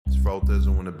Bro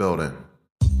Thizzle in the building.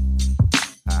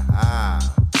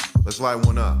 Let's light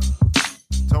one up.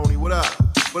 Tony, what up?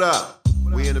 What up?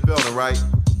 We in the building, right?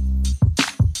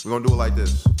 We're gonna do it like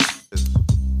this.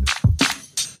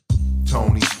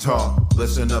 Tony's talk,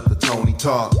 listen up to Tony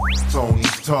talk.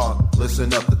 Tony's talk,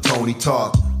 listen up to Tony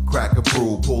talk. Crack a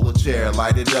brew, pull a chair,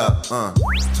 light it up.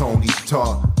 Tony's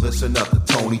talk, listen up to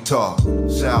Tony talk.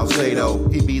 Salcedo,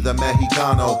 he be the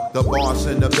Mexicano. The boss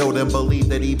in the building believe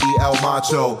that he be El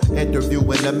Macho. Interview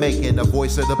in the making, the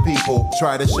voice of the people.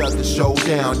 Try to shut the show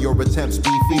down, your attempts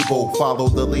be feeble. Follow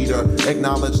the leader,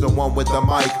 acknowledge the one with the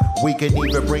mic. We can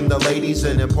even bring the ladies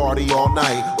in and party all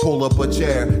night. Pull up a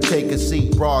chair, take a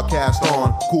seat, broadcast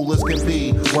on. Cool as can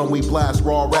be when we blast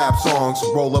raw rap songs.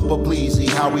 Roll up a bleezy,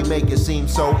 how we make it seem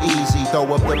so easy.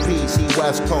 Throw up the PC,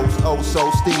 West Coast, oh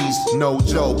so steez. No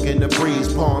joke, in the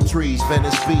breeze, palm trees,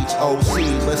 Venice Beach, OC.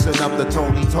 Listen up to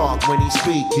Tony talk when he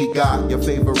speak. He got your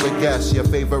favorite guest, your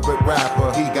favorite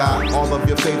rapper. He got all of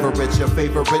your favorites, your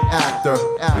favorite actor.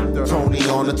 Tony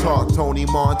on the talk, Tony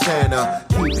Montana.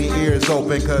 Keep your ears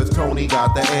open cause Tony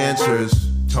got the answers.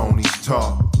 Tony's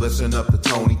talk, listen up to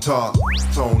Tony talk.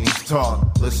 Tony's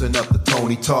talk, listen up to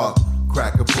Tony talk.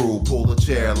 Crack a brew, pull a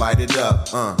chair, light it up.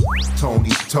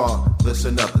 Tony's talk,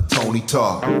 listen up to Tony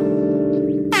talk.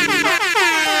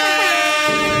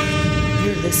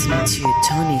 You're listening to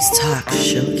Tony's Talk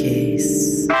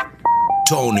Showcase.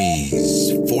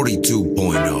 Tony's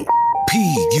 42.0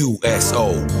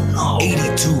 PUSO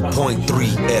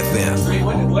 82.3 FM.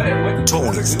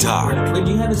 Tony's Talk. Wait,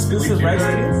 do you have exclusive rights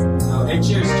to this? Oh, hey,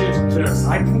 cheers.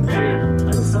 I can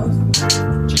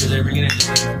cheers, bring it in.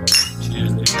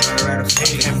 Cheers.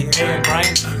 Hey,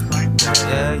 Brian.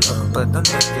 Yeah, but don't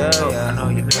I know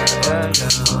you.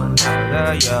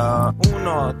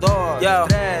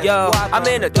 Yo, I'm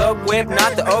in a dope whip,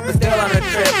 not the open, still on a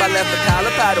trip. I left the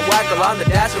Calipado whack along the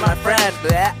dash with my friend.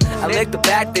 I licked the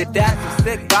back, did that, some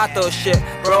sick vato shit.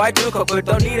 Bro, I do coke, but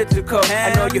don't need it to coke.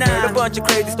 I know you heard a bunch of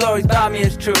crazy stories about me,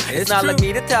 it's true. It's not like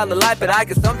me to tell a lie, but I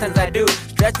guess sometimes I do.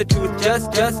 Stretch the truth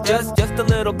just a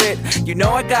little bit. You know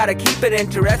I gotta keep it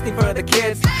interesting for the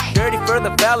kids. Dirty for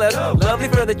the fellas, lovely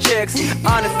for the chicks.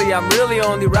 Honestly, I'm really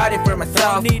only writing for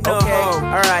myself. Okay,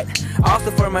 alright.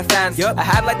 Also for my fans. I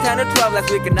had like 10 or 12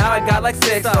 last week and now I got like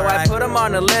 6. So I put them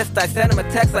on a list. I sent them a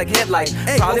text like hit like.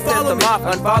 Probably pissed them off.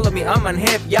 Unfollow me. I'm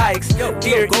unhip. Yikes.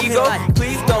 Dear ego,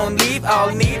 please don't leave.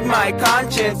 I'll need my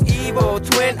conscience. Evil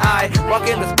twin eye. Walk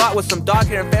in the spot with some dog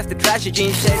hair infested trashy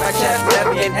jeans. Shake my chest. Let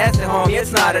me an S at home.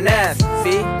 It's not an S.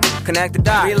 See? Connect the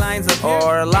dots. 3 lines up here.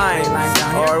 Or a line.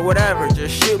 Or whatever.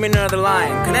 Just shoot me another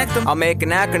line. Connect them. I'll make an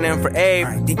acronym for Abe.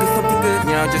 Right, think of something good.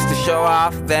 You know, just to show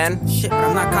off then. Shit, but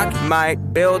I'm not cocky.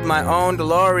 Might build my own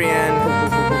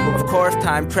DeLorean. Of course,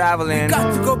 time traveling.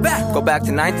 Got to go back. Go back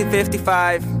to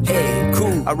 1955. Hey,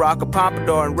 cool. I rock a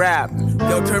pompadour and rap.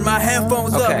 Yo, turn my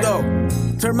headphones up, though.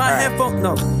 Turn my headphones.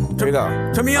 No. Here we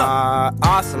go. Turn me up.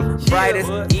 Awesome. Brightest,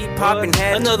 eat poppin'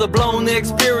 head. Another blown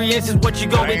experience is what you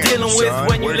gon' be dealing with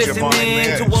when you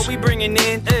listening to what we bringing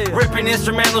in. Ripping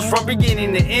instrumentals from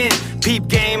beginning to end. Peep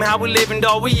game, how we living,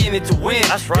 dawg, we in it to win.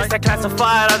 That's right. It's that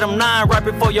classified item 9 right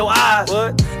before your eyes.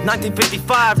 What?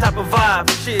 1955 type of vibe.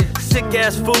 Shit. Sick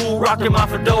ass fool, rocking my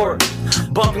fedora.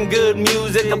 Bumping good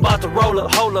music, about to roll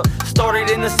up, hold up. Started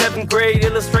in the 7th grade,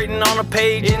 illustrating on a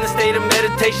page. In a state of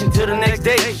meditation till the next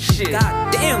day. Shit.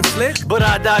 God damn, Slick. But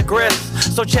I digress,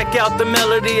 so check out the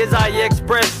melody as I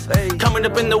express. Coming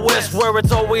up in the West where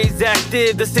it's always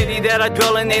active. The city that I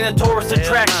dwell in ain't a tourist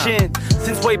attraction.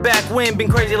 Since way back when, been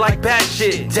crazy like bat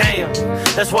shit. Damn,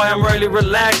 that's why I'm really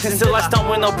relaxed. Until I stunt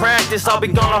with no practice, I'll be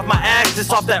gone off my axis.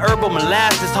 Off that herbal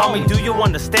molasses, homie, do you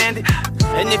understand it?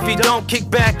 And if you don't, kick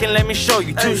back and let me show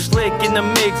you. Too slick in the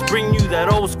mix, bring you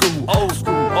that old school.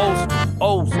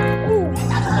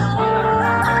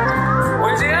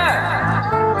 Where's he at?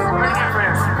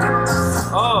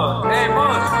 Oh, hey,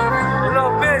 Mons, you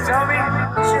little bitch, homie.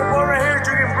 See a boy right here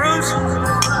drinking brews?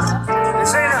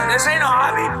 This ain't no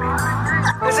hobby.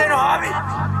 This ain't no hobby.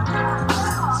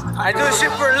 I do this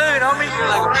shit for a living, homie.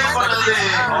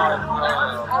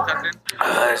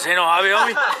 This ain't no hobby,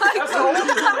 homie.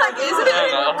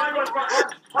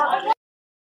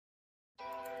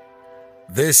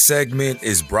 This segment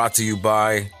is brought to you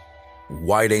by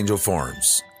White Angel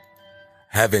Farms.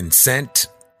 Heaven sent,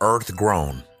 earth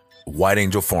grown. White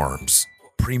Angel Farms.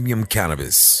 Premium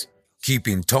cannabis.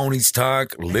 Keeping Tony's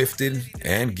Talk lifted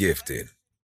and gifted.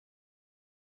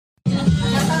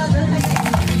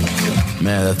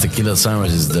 Man, that tequila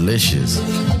sandwich is delicious,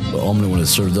 but only when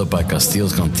it's served up by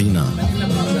Castillo's Cantina.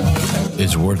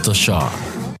 It's worth a shot.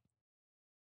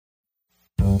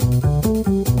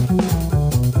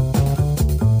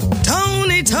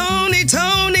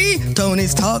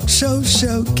 Tony's Talk Show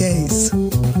Showcase.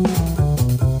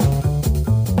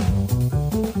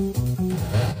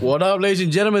 What up, ladies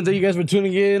and gentlemen? Thank you guys for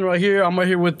tuning in right here. I'm right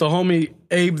here with the homie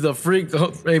Abe the Freak.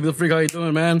 Abe the Freak, how you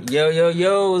doing, man?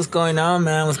 Yo, what's going on,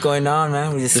 man?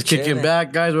 We just kicking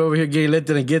back, guys. We're over here getting lit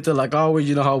and get there like always.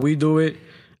 You know how we do it.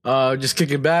 Just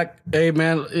kicking back. Hey,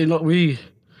 man, you know, we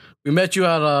met you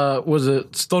at, was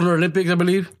it Stoner Olympics, I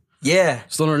believe? Yeah.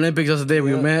 Stoner Olympics, that's the day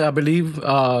we met, I believe.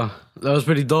 That was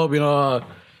pretty dope, you know.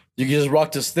 You just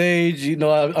rocked the stage. You know,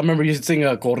 I remember you sing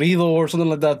a corrido or something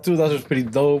like that, too. That was pretty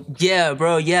dope. Yeah,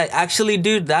 bro. Yeah, actually,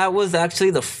 dude, that was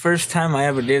actually the first time I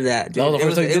ever did that. Dude. It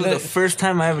was the first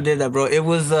time I ever did that, bro. It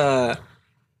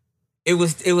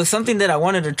was something that I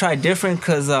wanted to try different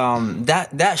because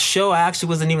that show I actually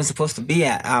wasn't even supposed to be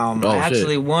at. I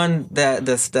actually won that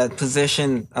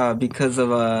position because of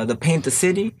the Paint the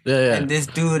City. Yeah. And this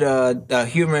dude,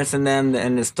 Humorous and them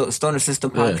and the Stoner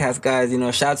System podcast guys, you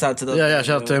know, shouts out to those. Yeah,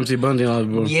 shout out to MC Bundy and all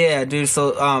that. Yeah, dude.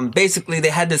 So basically they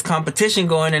had this competition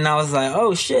going and I was like,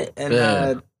 oh shit.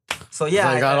 And so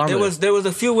yeah, there was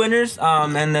a few winners,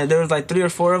 and there was like 3 or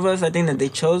 4 of us, I think, that they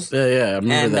chose. Yeah, I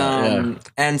remember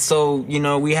that. And so, you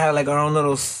know, we had like our own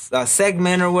little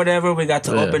segment or whatever. We got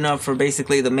to open up for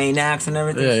basically the main acts and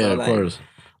everything. Yeah, of course.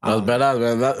 That was badass,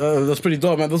 man. That's pretty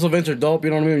dope, man. Those events are dope. You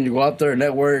know what I mean? When you go out there,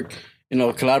 network, you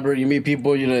know, collaborate, you meet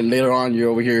people, you know, and later on you're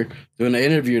over here doing an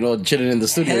interview, you know, chilling in the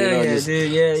studio. Hell you know,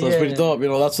 dude. So it's pretty dope. You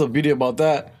know, that's the beauty about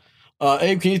that.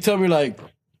 Abe, can you tell me like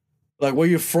where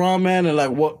you're from, man, and like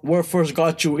what first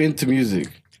got you into music?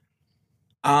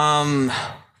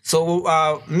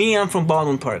 So me, I'm from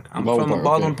Baldwin Park. I'm from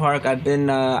Baldwin Park. I've been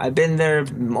there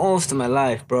most of my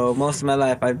life, bro. Most of my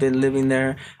life I've been living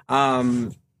there.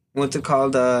 What's it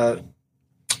called? As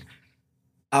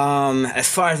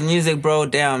far as music, bro,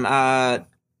 damn.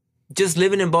 Just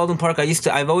living in Baldwin Park,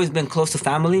 I've always been close to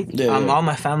family. All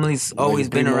my family's always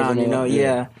been around, you know.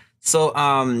 Yeah. So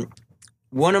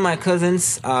one of my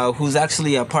cousins, who's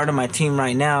actually a part of my team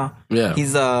right now,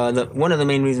 he's one of the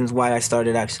main reasons why I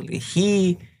started. Actually,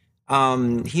 he's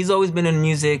always been in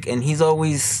music, and he's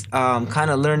always kind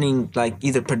of learning like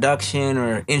either production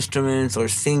or instruments or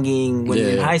singing. When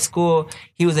in high school,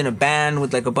 he was in a band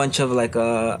with like a bunch of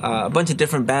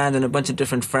different bands and a bunch of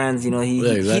different friends. You know, he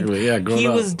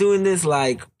was doing this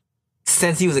like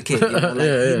since he was a kid. You know?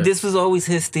 Like, this was always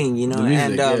his thing. You know,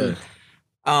 music,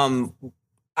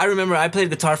 I remember I played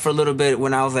guitar for a little bit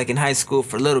when I was like in high school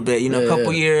for a little bit, you know, a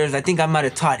couple years. I think I might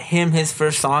have taught him his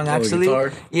first song actually.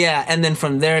 Yeah, and then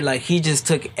from there, like he just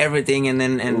took everything, and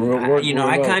then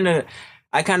I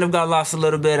kind of got lost a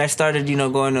little bit. I started, you know,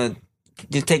 going to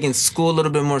just taking school a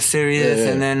little bit more serious,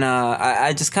 and then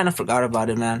I just kind of forgot about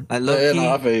it, man. I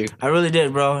I really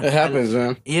did, bro. It happens,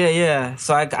 man. Yeah.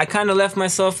 So I kind of left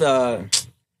myself.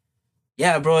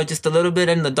 Yeah, bro, just a little bit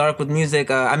in the dark with music.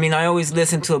 I mean, I always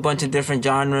listen to a bunch of different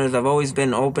genres. I've always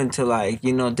been open to, like,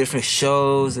 you know, different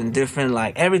shows and different,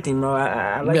 like, everything, bro.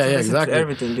 I like to listen to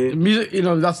everything, dude. Music, you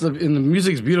know, the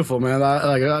music's beautiful, man.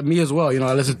 Me as well, you know,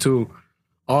 I listen to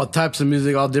all types of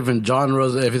music, all different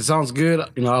genres. If it sounds good,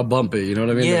 you know, I'll bump it, you know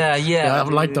what I mean? Yeah. I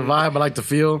like the vibe, I like the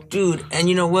feel. Dude, and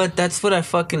you know what? That's what I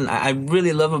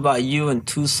really love about you and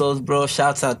Two Souls, bro.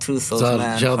 Shouts out Two Souls,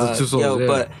 man. Shout out to Two Souls,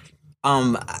 But,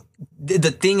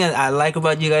 the thing I like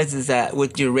about you guys is that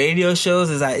with your radio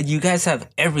shows is that you guys have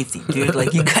everything, dude.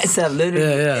 Like you guys have literally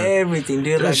everything,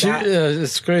 dude. Like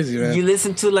it's crazy, man. You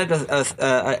listen to like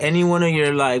any one of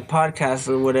your like podcasts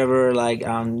or whatever, like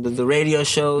the radio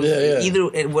shows,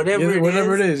 either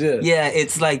whatever it is, yeah,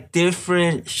 it's like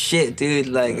different shit, dude.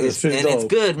 Like it's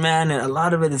good, man, and a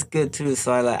lot of it is good too.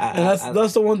 So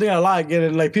that's the one thing I like,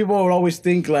 and like people would always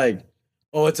think like,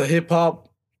 oh, it's a hip hop.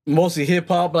 Mostly hip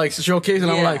hop, like showcase, and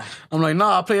I'm like,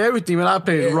 nah, I play everything, man. I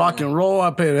play rock and roll,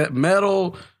 I play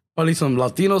metal, probably some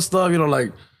Latino stuff, you know,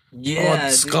 like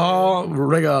ska,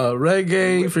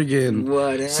 reggae, freaking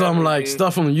whatever, some like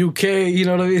stuff from the UK, you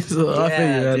know what I mean? So I feel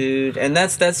you, man. Dude, and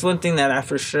that's one thing that I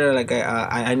for sure like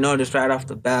I noticed right off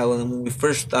the bat when we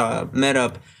first met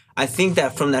up. I think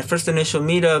that from that first initial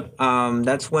meetup,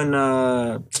 that's when.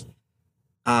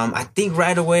 I think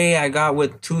right away I got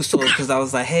with Two Souls because I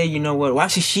was like, hey, you know what? Well,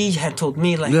 actually, she had told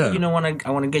me, like, hey, you know what?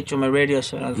 I want to get you on my radio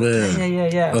show. And I was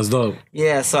like, yeah. That's dope.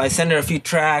 Yeah, so I sent her a few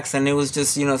tracks, and it was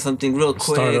just, you know, something real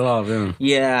quick. Started off,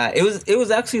 Yeah, it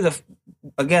was actually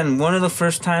one of the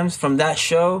first times from that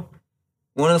show,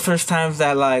 one of the first times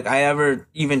that, like, I ever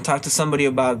even talked to somebody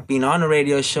about being on a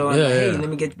radio show. And hey, let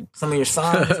me get some of your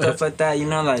songs and stuff like that, you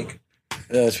know, like.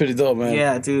 Yeah, it's pretty dope, man.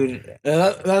 Yeah, dude.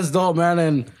 Yeah, that's dope, man,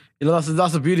 and you know,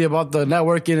 that's the beauty about the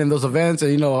networking and those events.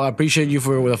 And, you know, I appreciate you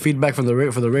for the feedback from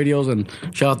for the radios, and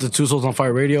shout out to Two Souls on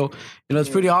Fire Radio. You know,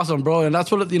 it's pretty awesome, bro. And that's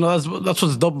what, you know, that's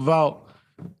what's dope about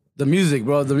the music,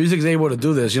 bro. The music's able to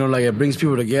do this. You know, like it brings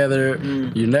people together,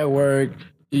 you network,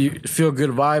 you feel good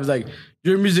vibes. Like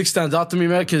your music stands out to me,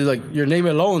 man, because like your name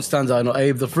alone stands out. You know,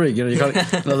 Abe the Freak. You know,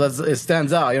 it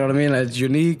stands out. You know what I mean? It's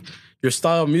unique. Your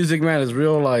style of music, man, is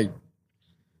real. Like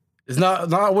it's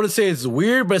not. I wouldn't say it's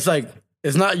weird, but it's like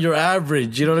it's not your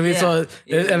average. You know what I mean? So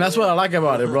and that's what I like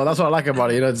about it, bro. That's what I like about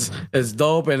it. You know, it's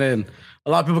dope, and then a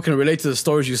lot of people can relate to the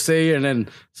stories you say, and then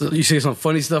so you say some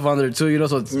funny stuff on there too. You know,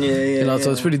 so it's,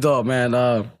 so it's pretty dope, man.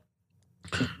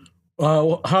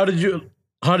 How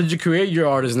did you create your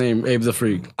artist name, Abe the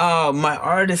Freak? My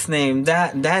artist name,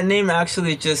 that name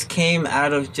actually just came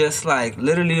out of just like,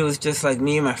 literally it was just like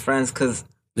me and my friends, because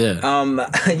you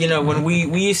know, when we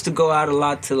used to go out a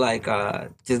lot to like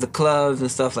to the clubs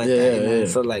and stuff like that, you know?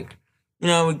 So like, you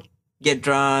know, we get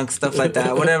drunk, stuff like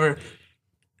that, whatever.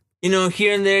 You know,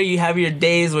 here and there you have your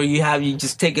days where you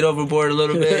just take it overboard a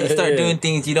little bit, you start doing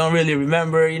things you don't really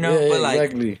remember, you know? But like,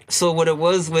 exactly. So what it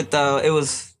was with it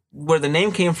was where the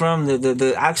name came from.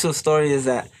 The actual story is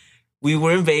that we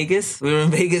were in Vegas. And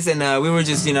we were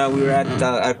just, you know, we were at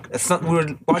we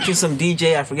were watching some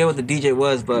DJ. I forget what the DJ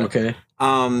was, but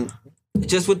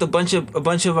just with a bunch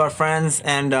of our friends,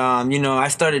 and you know, I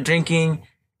started drinking,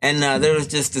 and there was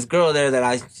just this girl there that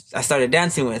I started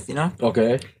dancing with, you know.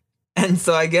 Okay. And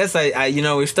so I guess I you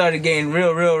know, we started getting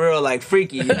real like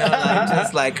freaky, you know, like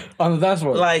just like on the dance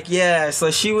floor. Like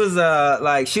so she was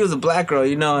she was a black girl,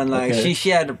 you know, and like she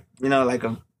had, you know, like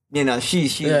a, you know,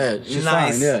 she's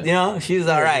nice, fine, you know, she's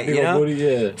all right, you know.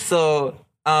 Booty, so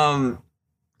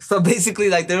so basically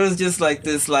like there was just like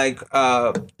this like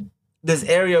this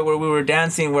area where we were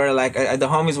dancing where like the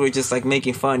homies were just like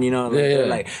making fun, you know, like, they're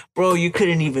like, bro, you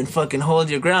couldn't even fucking hold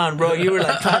your ground, bro. You were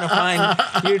like trying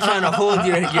to hold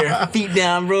your feet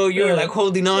down, bro. You were like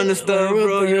holding on to stuff,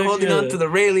 bro. You're holding on to the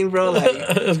railing, bro. Like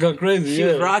it's gone crazy. She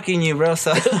was rocking you, bro.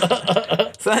 So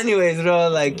so anyways, bro,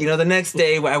 like, you know, the next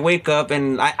day I wake up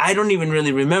and I don't even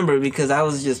really remember because I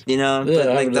was just, you know, but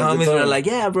like the homies were like,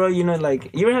 yeah, bro, you know, like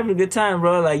you were having a good time,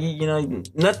 bro. Like you know,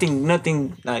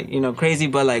 nothing like, you know, crazy,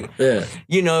 but like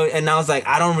you know, and I was like,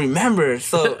 I don't remember.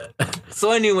 So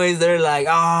anyways, they're like,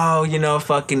 oh, you know,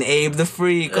 fucking Abe the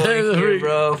Freak over here,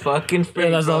 bro. Fucking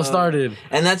freak. That's how it started.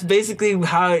 And that's basically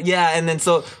how, and then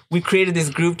so we created this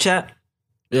group chat.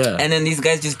 Yeah. And then these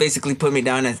guys just basically put me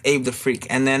down as Abe the Freak.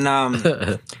 And then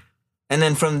and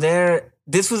then from there,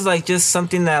 this was like just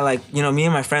something that like, you know, me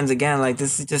and my friends again, like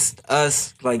this is just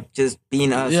us, like just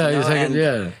being us. Yeah, you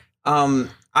know?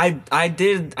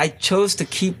 I chose to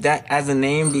keep that as a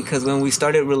name because when we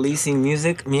started releasing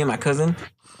music, me and my cousin,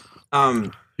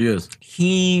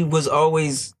 he was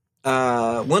always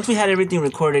once we had everything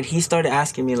recorded, he started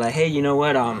asking me like, hey, you know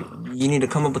what, you need to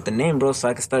come up with the name, bro, so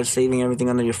I can start saving everything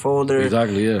under your folder.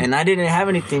 Exactly, yeah. And I didn't have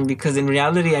anything because in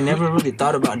reality I never really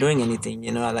thought about doing anything,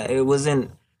 you know, like it wasn't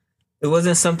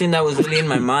something that was really in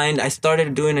my mind. I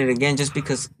started doing it again just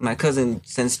because my cousin,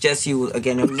 since Jesse,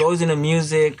 again, it was always into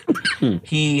music.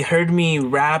 He heard me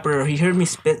rap or he heard me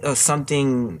spit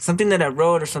something that I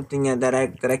wrote or something that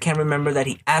I can't remember, that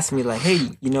he asked me like,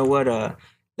 hey, you know what,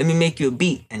 let me make you a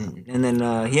beat. And then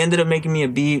he ended up making me a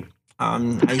beat.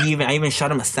 I even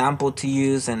shot him a sample to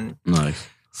use. And nice.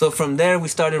 So from there, we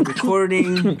started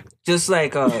recording just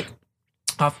like...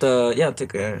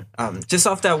 just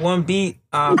off that one beat,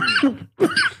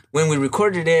 when we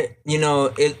recorded it, you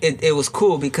know, it was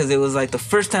cool because it was like the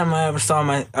first time I ever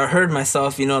heard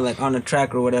myself, you know, like on a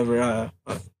track or whatever.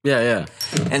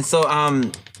 And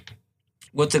so,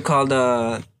 what's it called?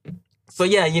 So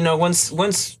yeah, you know,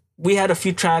 once we had a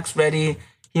few tracks ready,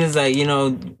 he was like, you know,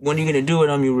 when are you gonna do with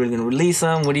them? You were gonna release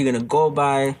them? What are you gonna go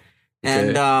by?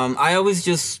 And I always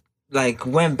just like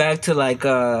went back to like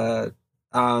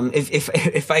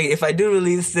if I do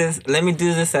release this, let me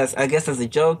do this as, I guess, as a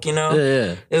joke, you know?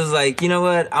 Yeah. It was like, you know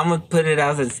what? I'm gonna put it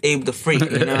out as Abe the Freak,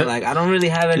 you know? Like, I don't really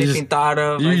have anything thought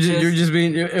of. You're just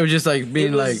being, it was just like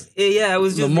being like... Yeah, it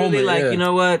was just really like, you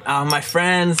know what? My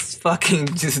friends fucking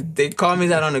just, they call me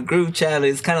that on a group chat.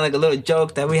 It's kind of like a little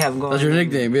joke that we have going on. That's your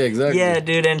nickname, yeah, exactly. Yeah,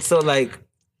 dude, and so like...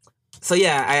 So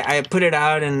yeah, I put it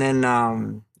out and then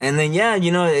yeah,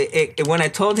 you know, when I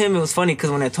told him, it was funny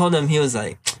because when I told him, he was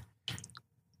like...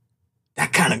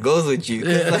 That kind of goes with you,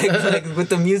 like with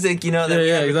the music, you know. That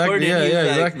exactly.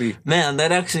 Exactly. Man,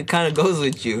 that actually kind of goes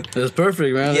with you. It's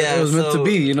perfect, man. Yeah, it was meant to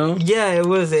be, you know. Yeah, it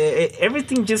was.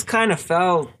 Everything just kind of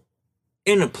fell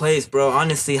into place, bro.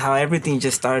 Honestly, how everything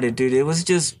just started, dude. It was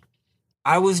just,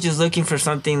 I was just looking for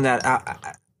something that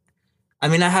I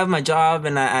mean, I have my job,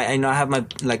 and I know I have my,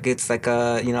 like, it's like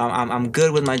I'm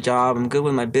good with my job. I'm good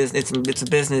with my business. It's a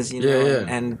business, you know,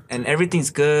 and everything's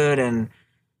good.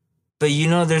 But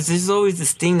there's always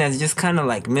this thing that's just kind of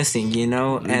like missing, you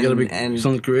know, you gotta be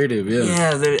something creative,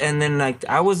 and then like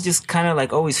I was just kind of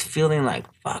like always feeling like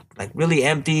fuck, like really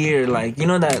empty, or like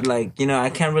that, like I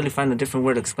can't really find a different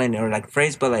word to explain it, or like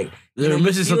phrase, but like you're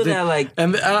missing something. That, like,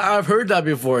 and I've heard that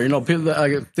before, people,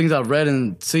 like things I've read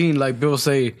and seen, like people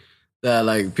say that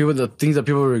like the things that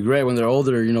people regret when they're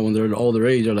older, when they're an older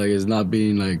age, or like is not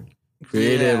being like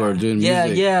creative or doing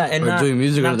music, and or doing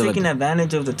music, not or taking like,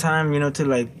 advantage of the time, to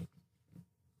like.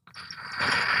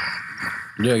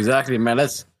 Yeah, exactly, man.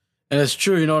 It's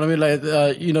true. You know what I mean? Like,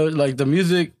 like the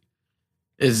music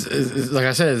is like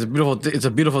I said, it's a beautiful. It's a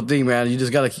beautiful thing, man. You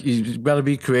gotta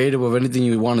be creative with anything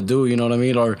you want to do. You know what I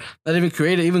mean? Or not even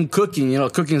creative, even cooking.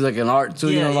 Cooking is like an art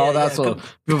too. All that. So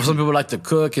some people like to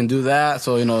cook and do that.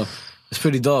 So it's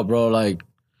pretty dope, bro. Like.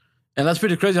 And that's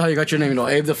pretty crazy how you got your name,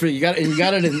 Abe the Freak. You got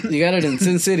it in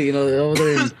Sin City, over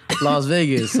there in Las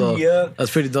Vegas. So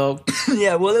that's pretty dope.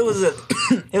 Yeah, well, it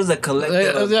was a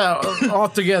collective. All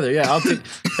together. Yeah,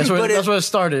 that's where it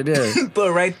started. Yeah,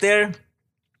 but right there,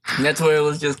 that's where it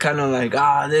was just kind of like,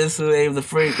 this is Abe the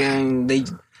Freak, and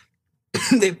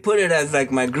they put it as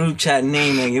like my group chat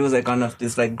name. Like it was like on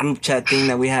this like group chat thing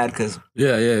that we had, cause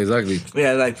exactly.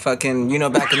 Yeah, like fucking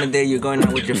back in the day, you're going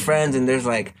out with your friends, and there's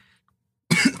like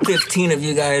 15 of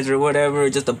you guys or whatever,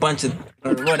 just a bunch of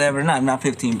or whatever. Not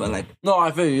 15, but like. No, I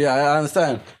feel you. Yeah, I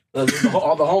understand. All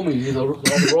the homies, all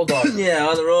the road dogs. Yeah,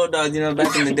 all the road dogs.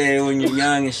 Back in the day when you're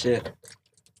young and shit.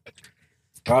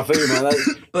 I feel you, man.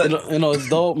 But it's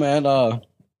dope, man.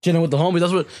 Chilling with the homies.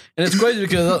 That's what, and it's crazy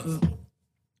because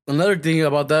another thing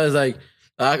about that is like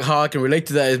how I can relate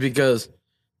to that is because.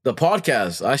 The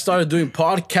podcast. I started doing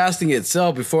podcasting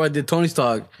itself before I did Tony's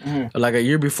Talk. Mm-hmm. Like a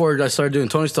year before I started doing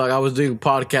Tony's Talk, I was doing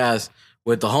podcasts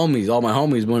with the homies, all my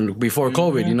homies, before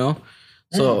COVID,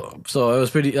 So it was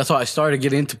pretty. That's how I started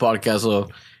getting into podcasts. So,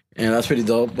 and that's pretty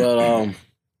dope. But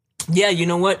yeah, you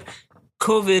know what?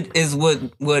 COVID is what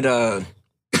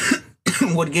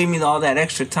what gave me all that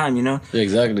extra time. Yeah,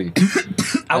 exactly.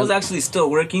 I was actually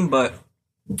still working, but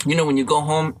when you go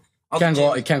home. You can't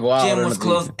go out. Gym was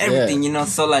closed, everything,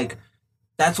 So like,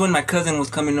 that's when my cousin was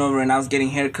coming over, and I was getting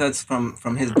haircuts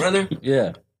from his brother.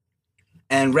 Yeah.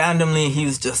 And randomly, he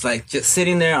was just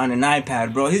sitting there on an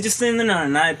iPad, bro. He's just sitting there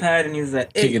on an iPad, and he was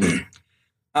like, "Hey,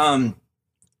 let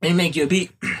me make you a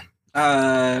beat."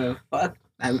 Fuck.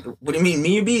 What do you mean,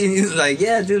 me a beat? And he's like,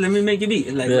 "Yeah, dude, let me make you a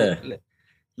beat." Like,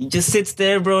 he just sits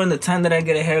there, bro. And the time that I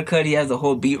get a haircut, he has the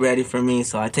whole beat ready for me,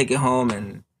 so I take it home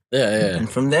and. Yeah. And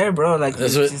from there, bro, like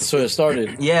that's where it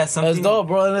started. Yeah, that's dope,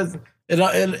 bro. And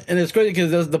it's crazy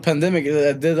because there's the pandemic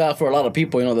that did that for a lot of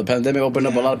people. The pandemic opened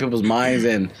up a lot of people's minds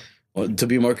and to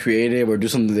be more creative or do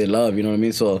something they love. You know what I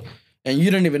mean? So, and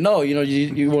you didn't even know.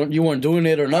 You weren't doing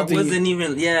it or nothing. I wasn't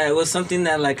even. Yeah, it was something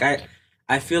that like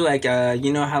I feel like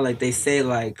how like they say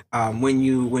like when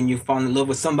you fall in love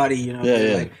with somebody,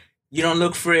 like you don't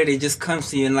look for it, it just comes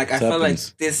to you, and like I felt like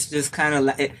this just kind of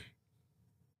like.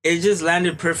 It just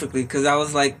landed perfectly because I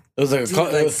was like, it was like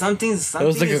something. It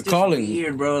was like a calling,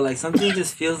 weird, bro. Like something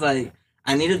just feels like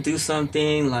I need to do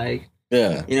something. Like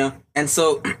and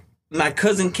so my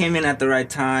cousin came in at the right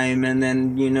time, and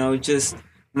then just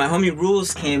my homie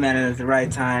Rules came at the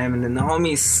right time, and then the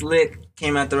homie Slick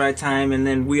came at the right time, and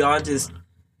then we all just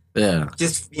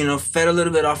fed a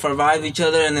little bit off our vibe each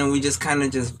other, and then we just kind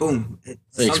of just boom,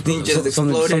 something just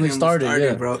exploded. Something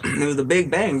started, bro. And it was the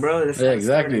big bang, bro. Exactly.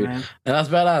 Started, and that's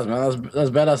badass, man. That's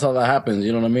badass how that happens.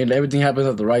 You know what I mean? Everything happens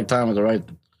at the right time, at the right.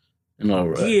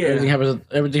 Everything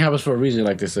happens for a reason,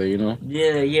 like they say.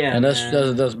 Yeah. And that's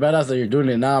badass that you're doing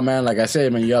it now, man. Like I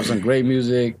said, man, you have some great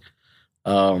music.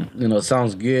 It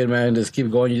sounds good, man. Just keep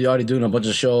going. You're already doing a bunch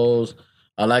of shows.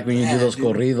 I like when you do those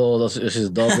corridos. It's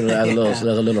just dope. It adds a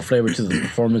little flavor to the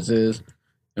performances.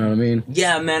 You know what I mean?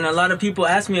 Yeah, man. A lot of people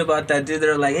ask me about that, dude.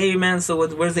 They're like, "Hey, man, so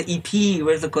where's the EP?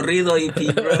 Where's the corrido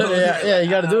EP, bro?" yeah, you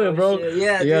got to do it, bro.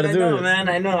 Yeah, you got to do it, man.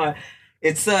 I know.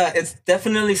 It's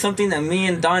definitely something that me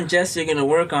and Don Jesse are gonna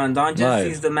work on. Don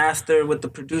Jesse's the master with the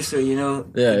producer,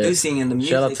 producing and the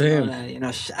music. Shout out to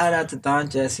him. Shout out to Don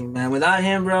Jesse, man. Without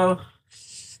him, bro,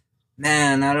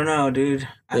 man, I don't know, dude.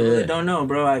 I really don't know,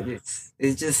 bro.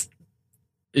 It's just.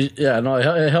 It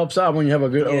helps out when you have a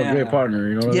great partner,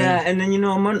 you know what I mean? Yeah, and then,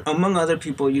 among other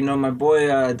people, my boy,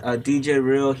 DJ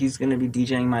Real, he's going to be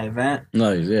DJing my event.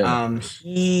 Nice, yeah.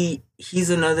 He's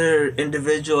another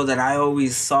individual that I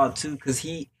always saw, too, because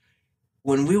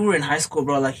when we were in high school,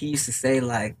 bro, like, he used to say,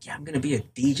 like, yeah, I'm going to be a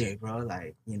DJ, bro,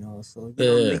 like, so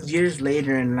years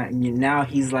later, and now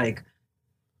he's, like,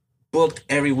 booked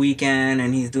every weekend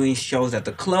and he's doing shows at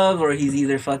the club, or he's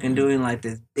either fucking doing like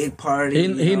this big party.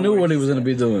 He knew what he was gonna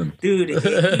be doing, dude.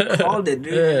 He called it,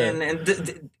 dude. Yeah. And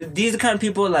these are the kind of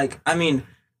people, like, I mean,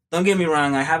 don't get me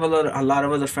wrong, I have a lot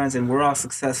of other friends and we're all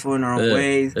successful in our own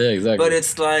ways. Yeah, exactly. But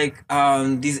it's like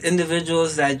these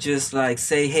individuals that just like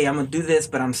say, hey, I'm gonna do this,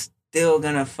 but I'm still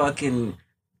gonna fucking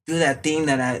do that thing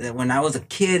that when I was a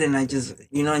kid, and I just,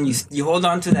 you know, and you hold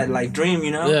on to that like dream,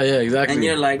 you know? Yeah, exactly. And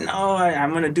you're like, no,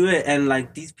 I'm gonna do it. And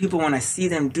like these people, when I see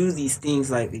them do these things,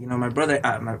 like, you know, my brother,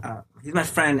 he's my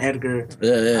friend Edgar.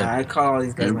 Yeah. I call all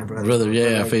these guys my brother.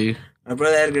 I feel you. My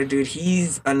brother Edgar, dude,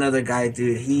 he's another guy,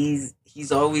 dude.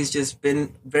 He's always just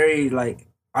been very like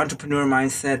entrepreneur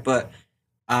mindset, but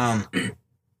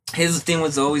his thing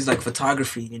was always like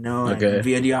photography, you know, and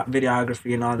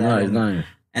videography and all that. Nice.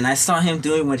 And I saw him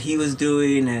doing what he was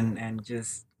doing, and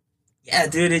just, yeah,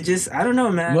 dude, it just, I don't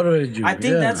know, man. Motivated you. I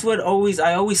think that's what I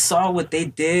always saw what they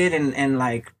did, and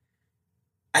like,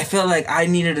 I felt like I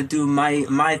needed to do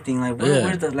my thing. Like,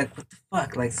 where the, like, what the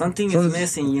fuck? Like, something is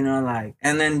missing, you know, like,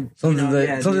 and then, something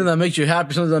that makes you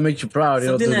happy, something that makes you proud.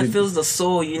 Something that fills the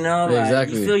soul, you know? Like,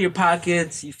 exactly. You feel your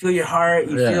pockets, you feel your heart,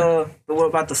 you feel, but what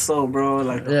about the soul, bro?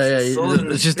 Like, the soul and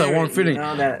the it's just spirit, that one feeling. You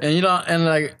know, that, and, you know, and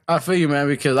like, I feel you, man,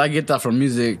 because I get that from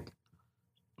music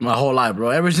my whole life, bro.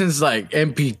 Ever since like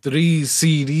MP3s,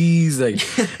 CDs, like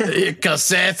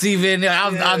cassettes, even.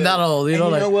 I'm that old, you know.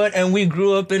 You like, know what? And we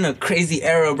grew up in a crazy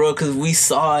era, bro, because we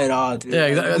saw it all, dude. Yeah,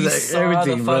 exactly. We saw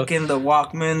everything, the fucking the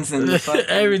Walkmans and the fucking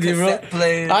everything, cassette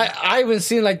players. I even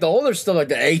seen like the older stuff, like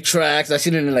the 8-tracks. I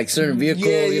seen it in like certain vehicles,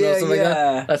 you know, stuff like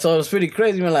that. That's all. It was pretty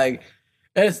crazy, man. Like,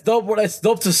 it's dope. It's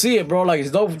dope to see it, bro. Like, it's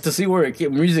dope to see where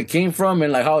music came from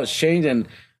and like how it's changed. And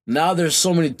now there's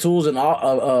so many tools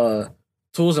and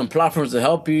tools and platforms to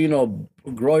help you, you know,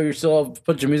 grow yourself,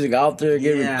 put your music out there.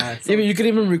 Even you can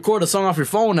even record a song off your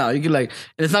phone now. You can like,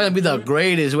 and it's not gonna be the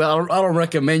greatest. Well, I don't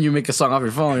recommend you make a song off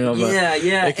your phone, you know. But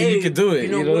like, you can do it.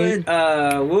 You know what?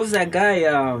 What was that guy?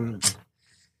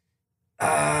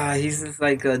 He's just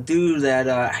like a dude that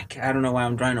I don't know why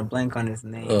I'm drawing a blank on his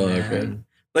name. Oh, okay.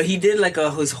 But he did like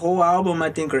his whole album, I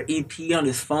think, or EP on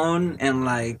his phone, and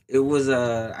like it was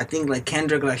I think like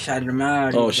Kendrick like shouted him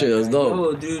out. Oh shit, that's dope.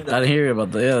 Oh dude, I didn't hear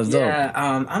about that. Yeah, that's dope. Yeah,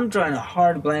 I'm drawing a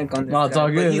hard blank on this. No, it's all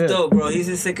good. But he's dope, bro. He's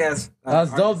a sick ass.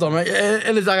 That's dope, though, man.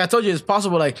 And it's like I told you, it's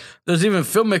possible. Like, there's even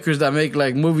filmmakers that make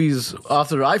like movies off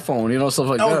their iPhone, you know, stuff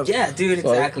like that. Oh yeah, dude,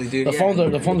 exactly, dude. The phones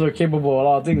are capable of a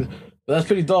lot of things. But that's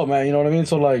pretty dope, man. You know what I mean?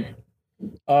 So like,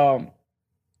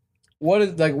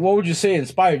 what would you say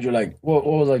inspired you? Like, what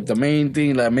was like the main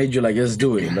thing that made you like, let's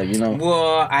do it? Like, you know.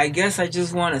 Well, I guess I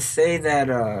just want to say that.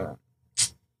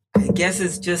 I guess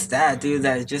it's just that, dude.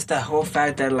 That just that whole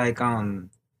fact that like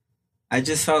I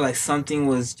just felt like something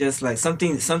was just like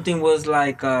something was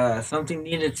like something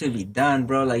needed to be done,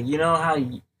 bro. Like, you know how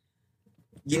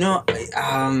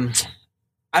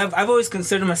I've always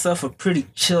considered myself a pretty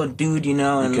chill dude, you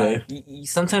know, and like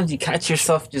sometimes you catch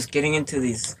yourself just getting into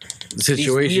these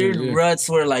weird ruts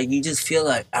where like you just feel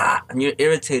like and you're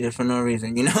irritated for no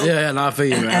reason, you know? Yeah, no, I feel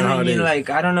you, man. And then you're like,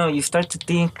 I don't know, you start to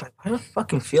think like, why do I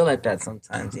fucking feel like that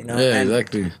sometimes, you know? Yeah,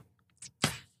 exactly.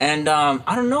 And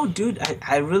I don't know, dude.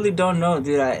 I really don't know,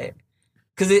 dude.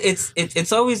 Because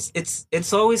it's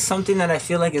always something that I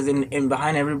feel like is in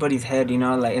behind everybody's head, you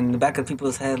know, like in the back of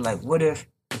people's head, like what if?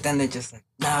 But then they're just like,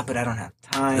 nah, but I don't have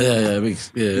time. Yeah,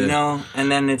 you know. And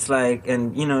then it's like,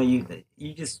 and you know, you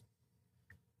just.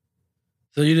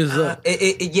 So you just.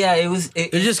 It was.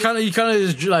 You kind of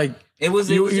just like. It was.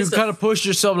 You kind of pushed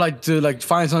yourself like to like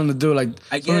find something to do, like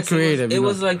something creative. It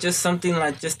was like just something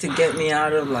like just to get me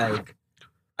out of like.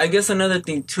 I guess another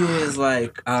thing too is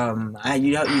like I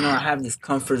have this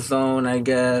comfort zone, I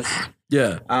guess.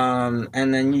 Yeah.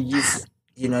 And then you just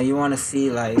you want to see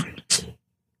like.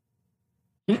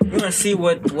 You want to see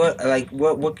what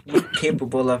you're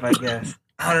capable of, I guess.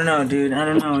 I don't know, dude. I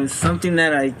don't know. It's something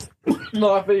that I...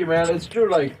 No, I feel you, man. It's true,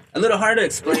 like... A little hard to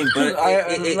explain, but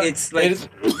it's like...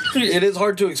 It is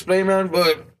hard to explain, man,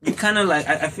 but... You kind of like...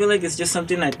 I feel like it's just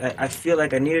something I feel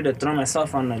like I needed to throw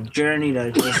myself on a journey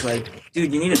that just like...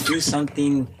 Dude, you need to do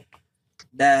something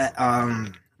that,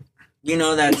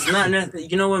 that's not...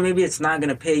 You know what? Maybe it's not going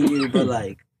to pay you, but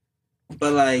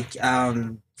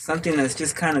something that's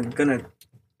just kind of going to...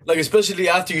 Like, especially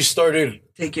after you started...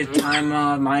 Take your time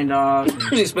off, mind off.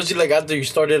 Especially, like, after you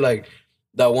started, like,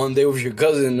 that one day with your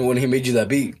cousin when he made you that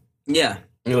beat. Yeah.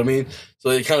 You know what I mean? So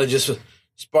it kind of just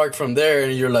sparked from there,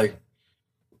 and you're like...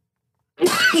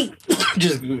 it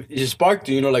just sparked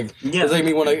you, you know? Like, yeah. It's like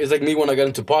me when I got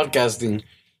into podcasting.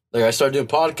 Like, I started doing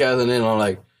podcasts, and then I'm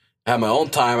like... I had my own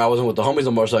time. I wasn't with the homies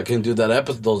no more, so I couldn't do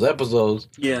those episodes.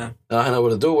 Yeah. And I had nowhere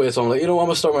to do it, so I'm like, you know what, I'm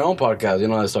gonna start my own podcast. You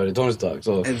know, I started Tony's Talk.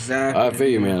 So exactly. I feel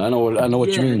you, man. I know what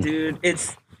you mean, dude.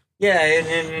 It's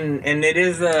and it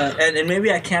is and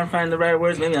maybe I can't find the right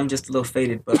words. Maybe I'm just a little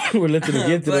faded, but we're literally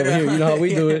gifted over here. You know how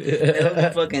we do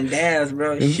it. Fucking dabs,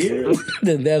 bro. Shoot.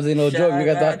 The dabs ain't no joke. We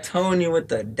got that Tony with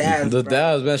the dabs. The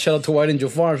dabs, man. Shout out to White Angel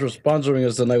Farms for sponsoring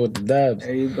us tonight with the dabs.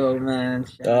 There you go, man.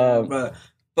 Shout out, bro.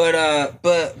 But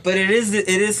it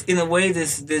is in a way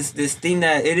this thing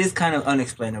that it is kind of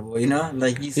unexplainable, you know?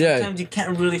 Like sometimes you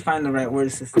can't really find the right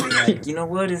words to say. Like, you know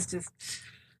what? It's just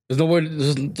there's no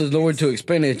word to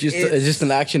explain it. It's just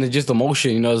an action. It's just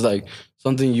emotion. You know, it's like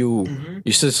something you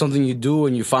said, something you do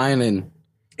and you find, and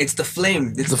it's the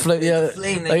flame. It's the flame. Yeah, the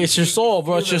flame like it's your soul,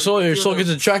 bro. It's your soul. Your soul gets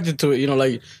attracted to it. You know,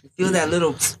 like you feel that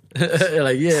little.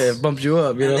 Like it bumps you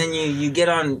up. You know, and then you get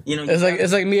on. You know,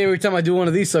 it's like me every time I do one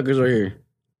of these suckers right here.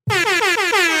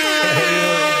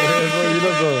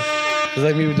 It's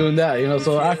like me doing that, you know.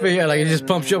 So I feel like it just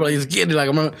pumps you up, like it's getting like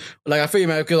I feel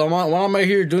man, because when I'm right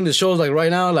here doing the shows like right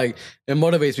now, like it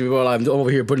motivates me. Bro, like, I'm over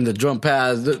here putting the drum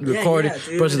pads, recording,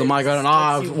 pressing the mic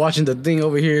on, watching the thing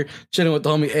over here, chilling with the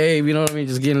homie Abe. You know what I mean?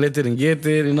 Just getting lifted and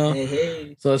gifted, you know.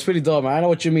 Hey. So it's pretty dope, man. I know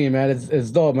what you mean, man.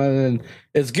 It's dope, man, and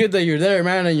it's good that you're there,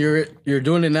 man, and you're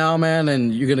doing it now, man,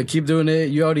 and you're gonna keep doing it.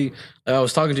 You already, I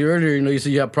was talking to you earlier. You know, you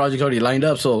said you have projects already lined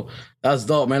up, so that's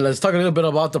dope, man. Let's talk a little bit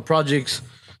about the projects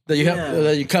that you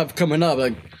have coming up.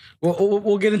 Like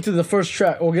we'll get into the first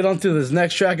track. We'll get on to this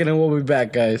next track, and then we'll be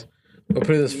back, guys. We'll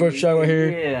play this first track right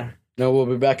here. Yeah. Then we'll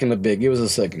be back in a bit. Give us a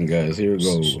second, guys. Here it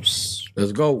goes.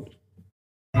 Let's go.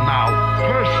 Now,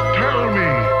 first tell me,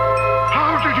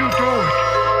 how did you do it?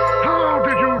 How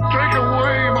did you take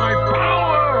away my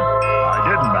power? I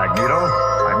didn't, Magneto.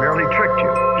 I merely tricked you.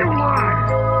 You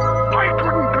lied. I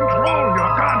couldn't control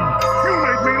your gun. You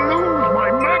made me lose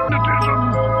my magnetism.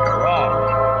 You're wrong.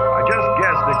 I just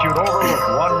guessed that you'd overlook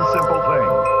one simple thing.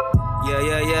 Yeah.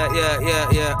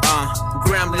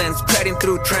 Gremlins spreading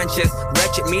through trenches.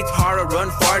 Wretched meets horror, run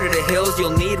far to the hills.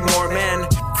 You'll need more men.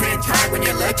 Cringe hard when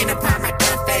you're looking upon my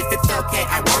dumb face. It's okay,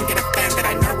 I won't get offended.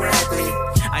 I know we're ugly.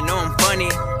 I know I'm funny,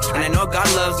 and I know God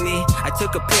loves me. I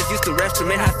took a piss, used to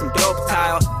restroom and had some dope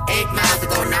tile. 8 miles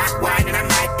ago, not wine, and I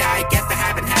might die. Guess I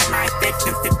haven't had my fix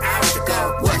since 6 hours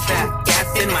ago. What's that? Gas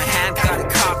in my hand, got a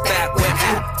cock back. Went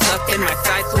tucked in my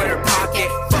side sweater pocket.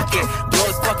 Fuck it, blow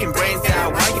his fucking brains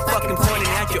out. Why you fucking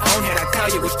pointing at your own head? I tell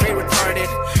you, we're straight retarded.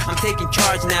 I'm taking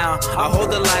charge now. I'll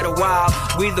hold the light a while.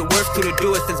 We the worst to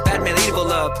do it since Batman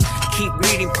Evil up. Keep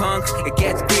reading, punk. It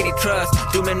gets greedy, trust.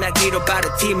 Doom and Magneto about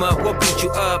to team up. We'll beat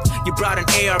you up. You brought an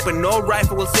AR, but no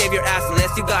rifle will save your ass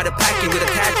unless you got a packing with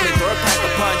attachments or a pack a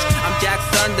punch. I'm Jack's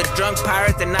son, the drunk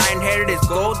pirate, and I inherited his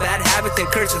gold, bad habits and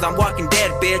curses. I'm walking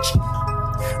dead, bitch.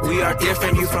 We are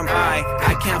different, you from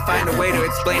I can't find a way to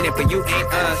explain it, but you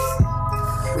ain't us.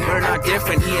 We're not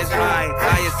different, he is I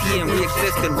is he, and we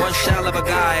exist in one shell of a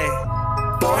guy.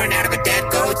 Born out of a dead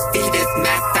goat's fetus,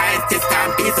 mad scientist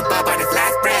found Beelzebub on his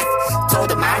last breath. Told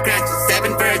him I'll grant you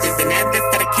 7 virgins, an endless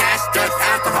set of cash, drugs,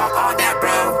 alcohol, all that,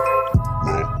 bro.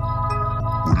 Well,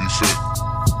 what do you say?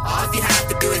 All you have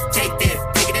to do is take this,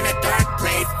 take it in a dark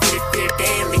place, feed it fear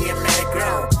daily and let it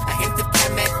grow. A hint of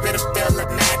Chemex, little fill of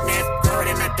madness, throw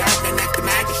it in the darkness next to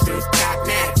Magic Shoes, top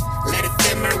net. Let it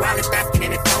simmer while it's basking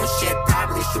in its own shit.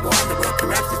 Probably should warn the world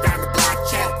corruption's down the block,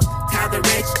 check. Tell the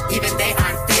rich, even they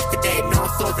aren't safe today. No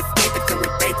souls escape until we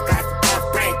break glass above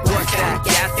break. What's that?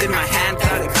 Gas in my hand,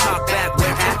 got a cock back. Where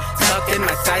at? Tucked in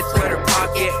my side sweater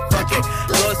pocket. Fuck it,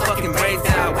 blow his fucking brains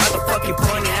out. Why the fuck you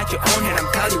pointing at your own head? I'm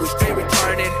telling you, we're straight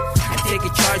retarded. I take a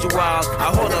charge a while,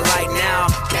 I hold a light now.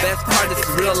 The best part, this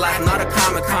is real life, not a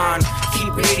Comic-Con.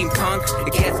 Keep reading, punk,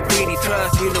 it gets greedy,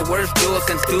 trust. We the worst duel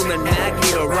since Doom and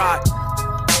Magneto rot.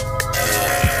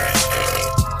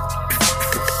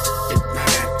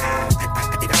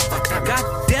 God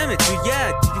damn it, dude,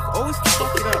 yeah, dude, you always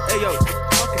fuck it up. Hey, yo,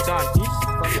 fucking Don, can you just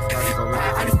fucking start us over?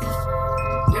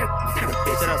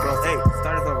 Shut up, bro. Hey,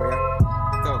 start us over, yeah?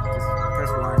 Go, just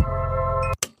press rewind.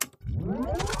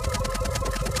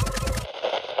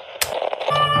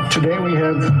 Today we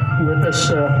have with us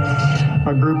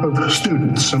a group of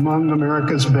students among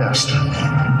America's best.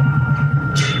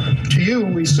 To you,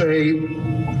 we say,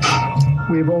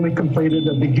 we've only completed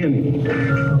a beginning.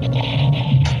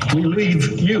 We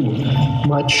leave you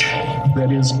much that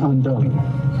is undone.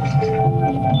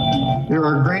 There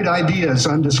are great ideas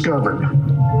undiscovered,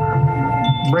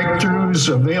 breakthroughs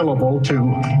available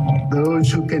to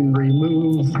those who can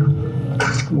remove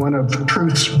one of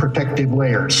truth's protective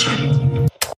layers.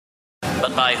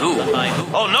 But by who?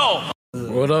 Oh no!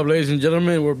 What up, ladies and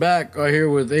gentlemen? We're back right here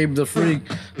with Abe the Freak.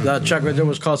 That track right there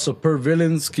was called Superb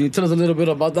Villains. Can you tell us a little bit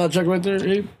about that track right there,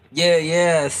 Abe?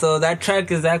 Yeah. So that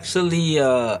track is actually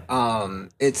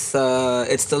it's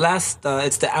the last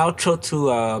it's the outro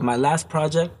to my last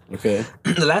project. Okay.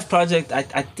 The last project I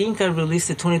think I released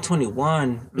it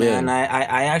 2021. Man,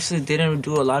 I actually didn't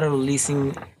do a lot of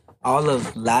releasing all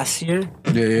of last year.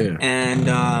 Yeah.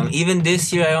 And even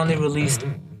this year I only released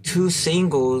 2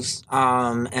 singles,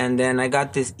 and then I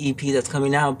got this EP that's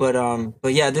coming out. But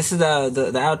yeah, this is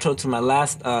the outro to my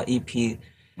last EP.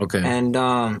 Okay. And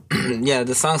yeah,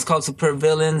 the song's called Superb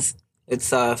Villains.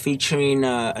 It's featuring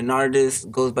an artist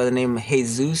goes by the name of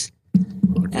Jesus.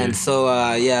 Okay. And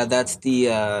so yeah, that's the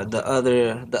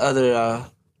other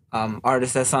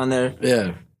artist that's on there.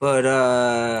 Yeah. But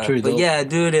yeah,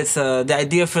 dude, it's the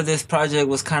idea for this project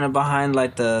was kind of behind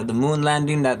like the moon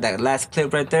landing. That last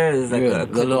clip right there is like a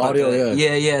clip little audio.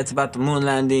 Yeah, it's about the moon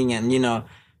landing, and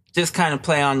just kind of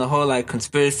play on the whole like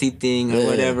conspiracy thing or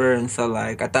whatever. And so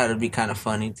like I thought it'd be kind of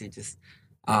funny to just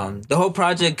the whole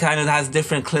project kind of has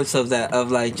different clips of that,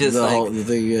 of like just the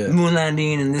thing, moon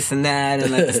landing and this and that and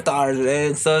like the stars.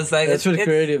 And so it's like that's pretty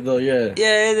creative though. Yeah,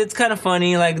 it's kind of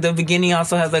funny. Like the beginning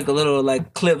also has like a little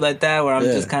like clip like that where I'm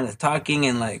just kind of talking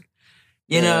and like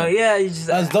you just,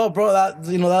 that's dope, bro. That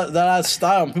that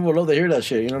style, people love to hear that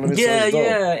shit. You know what I mean?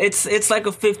 Yeah. It's like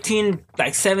a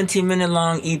 17-minute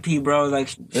long EP, bro. Like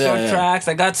short tracks.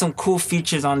 I got some cool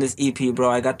features on this EP,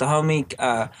 bro. I got the homie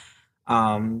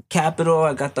Capital.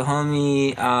 I got the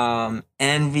homie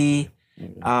Envy.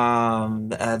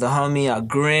 The homie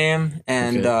Grim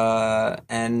and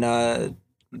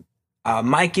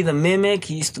Mikey the Mimic.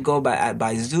 He used to go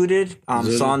by Zooted.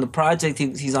 So on the project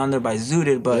he's on there by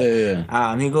Zooted, but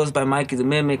he goes by Mikey the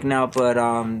Mimic now. But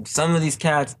some of these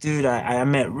cats, dude, I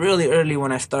met really early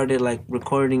when I started like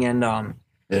recording, and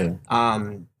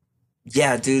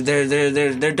yeah, dude,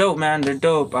 they're dope, man. They're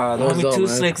dope. The homie Two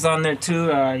Slick's on there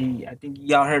too. I think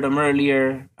y'all heard him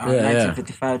earlier.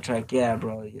 1955 track. Yeah,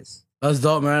 bro. Yes. That's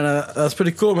dope, man. That's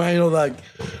pretty cool, man. Like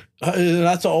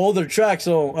that's an older track.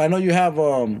 So I know you have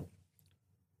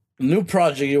new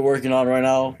project you're working on right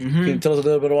now. Mm-hmm. Can you tell us a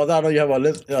little bit about that? I know you have a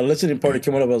listening party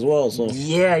coming up as well. So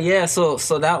yeah. So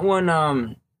that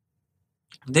one,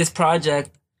 this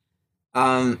project.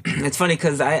 It's funny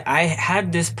because I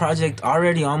had this project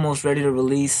already almost ready to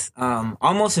release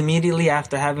almost immediately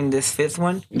after having this 5th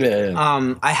one.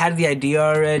 Yeah. I had the idea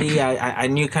already. I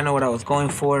knew kind of what I was going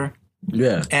for.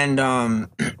 Yeah. And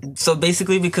so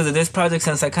basically because of this project,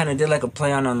 since I kind of did like a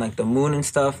play on like the moon and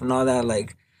stuff and all that,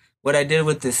 like what I did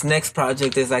with this next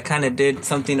project is I kind of did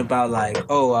something about like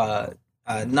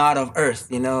not of Earth,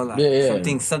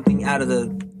 like something out of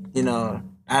the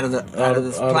out of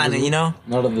this planet, Out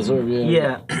of this earth,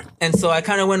 yeah. And so I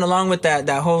kind of went along with that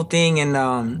whole thing, and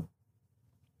I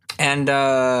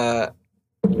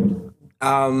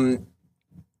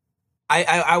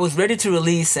was ready to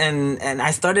release, and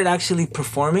I started actually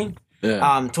performing.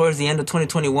 Yeah. Towards the end of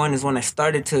 2021 is when I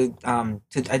started to I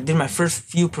did my first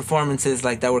few performances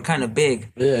like that were kind of big.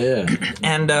 Yeah.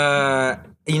 And I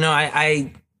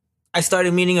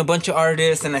started meeting a bunch of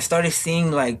artists, and I started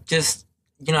seeing like just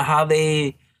how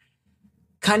they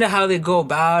go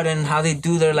about and how they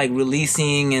do their like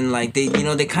releasing, and like they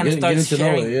they kind of start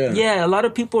sharing. A lot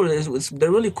of people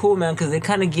they're really cool, man, because they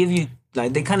kind of give you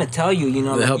like they kind of tell you they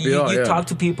like, help you out, you talk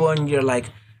to people and you're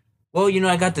like, well,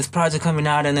 I got this project coming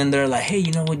out, and then they're like, hey,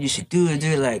 you know what you should do,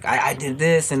 dude? Like I did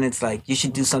this, and it's like you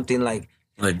should do something like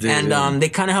this, and they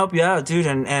kind of help you out, dude,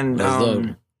 and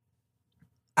I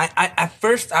at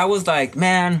first I was like,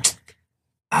 man,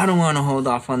 I don't want to hold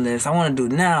off on this. I want to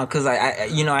do it now because I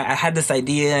had this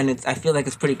idea, and I feel like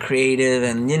it's pretty creative,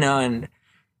 and and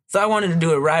so I wanted to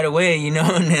do it right away,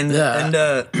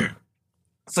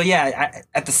 so yeah.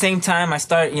 At the same time, I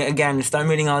start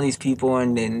meeting all these people,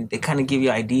 and then they kind of give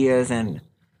you ideas, and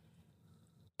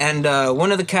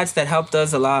one of the cats that helped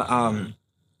us a lot,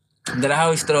 that I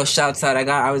always throw shouts out.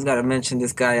 I always got to mention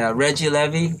this guy, Reggie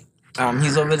Levy.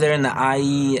 He's over there in the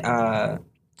IE.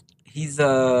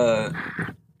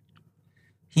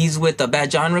 He's with the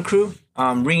Bad Genre crew,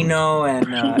 Reno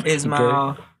and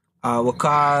Ismail,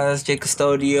 Wakaz, Jay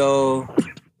Custodio,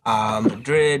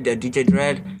 Madrid, DJ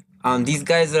Dread. These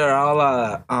guys are all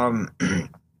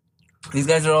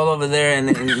over there,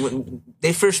 and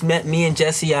they first met me and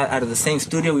Jesse out of the same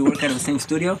studio. We work out of the same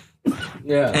studio.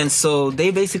 Yeah. And so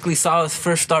they basically saw us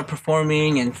first start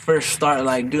performing and first start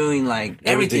like doing like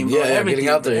everything, bro. Everything. Getting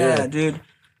out there, yeah, dude.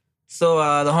 So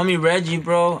the homie Reggie,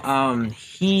 bro,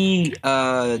 he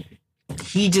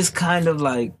just kind of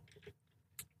like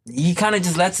he kind of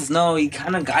just lets us know. He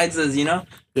kind of guides us, you know.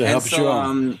 Yeah, and helps so, you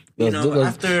out.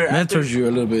 After mentors you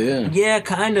a little bit, yeah. Yeah,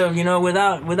 kind of, you know,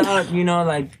 without you know,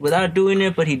 like without doing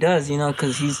it, but he does, you know,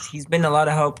 because he's been a lot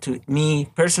of help to me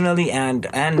personally and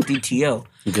DTO.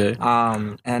 Okay.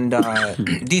 And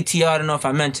DTO, I don't know if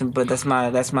I mentioned, but that's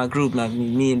my group,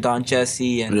 me and Don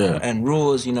Jesse and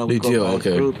Rules, you know, we DTO, go by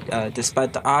okay. group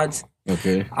despite the odds.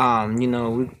 Okay. You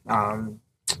know,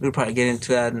 we'll probably get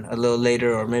into that a little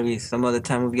later, or maybe some other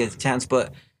time we get a chance,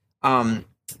 but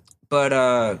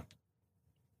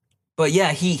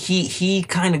yeah, he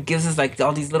kind of gives us like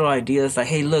all these little ideas, like,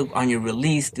 hey, look, on your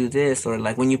release, do this, or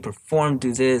like when you perform,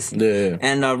 do this. Yeah.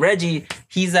 And Reggie,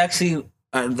 he's actually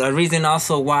the reason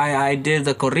also why I did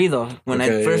the corrido when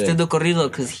I first did the corrido,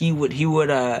 because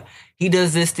he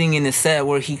does this thing in his set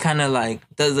where he kind of like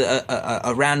does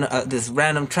a random this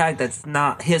random track that's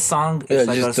not his song. It's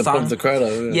like just a to song. pump the crowd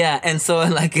up. Yeah, and so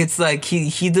like it's like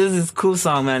he does this cool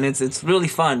song, man. It's really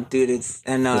fun, dude. It's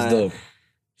dope.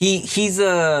 He's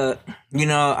you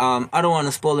know, I don't want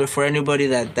to spoil it for anybody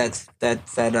that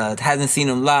hasn't seen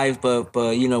him live, but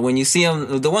you know, when you see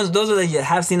him, those that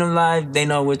have seen him live, they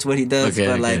know what he does.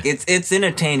 Like it's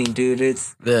entertaining, dude.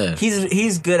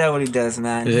 He's good at what he does,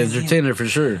 man. He's entertainer for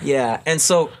sure. Yeah, and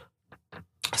so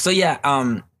yeah,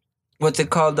 what's it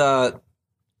called?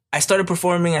 I started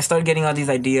performing. I started getting all these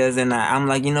ideas, and I'm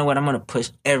like, you know what? I'm gonna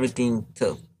push everything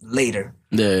till later.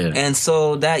 Yeah. And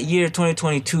so that year,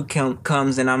 2022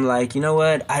 comes, and I'm like, you know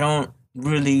what? I don't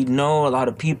really know a lot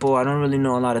of people. I don't really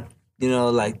know a lot of, you know,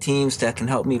 like teams that can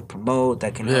help me promote,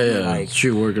 that can help me like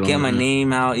get my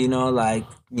name out, you know, like,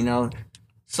 you know.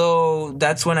 So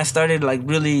that's when I started like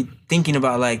really thinking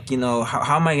about like, you know,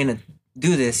 how am I gonna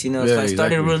do this, you know? So I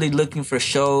started really looking for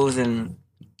shows and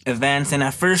events, and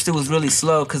at first it was really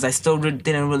slow because I still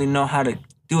didn't really know how to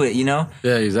do it, you know?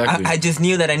 Yeah, exactly. I just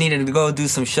knew that I needed to go do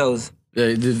some shows.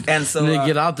 Yeah, and so you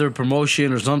get out there,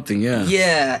 promotion or something. Yeah.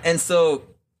 Yeah, and so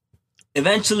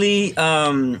eventually,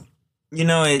 you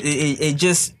know, it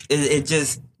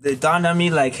just dawned on me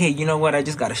like, hey, you know what? I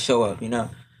just gotta show up. You know,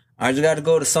 I just gotta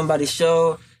go to somebody's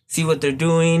show, see what they're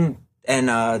doing, and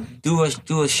do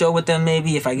a show with them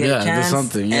maybe if I get a chance, do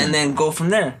something, and then go from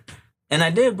there. And I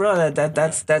did, bro.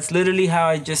 That's literally how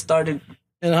I just started.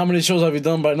 And how many shows have you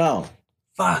done by now?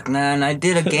 Fuck, man, I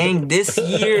did a gang this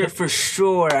year for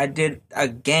sure. I did a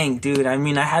gang, dude. I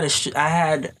mean, I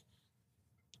had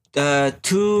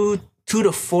 2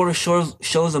 to 4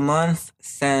 shows a month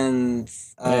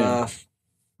since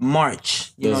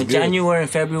March. You know, January and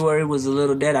February was a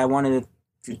little dead. I wanted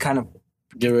to kind of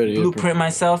get ready, blueprint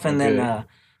myself, and then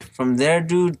from there,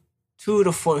 dude, 2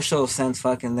 to 4 shows since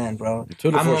fucking then, bro.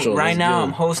 2 to 4 shows. Right now,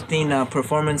 I'm hosting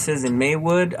performances in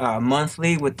Maywood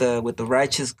monthly with the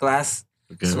Righteous Glass.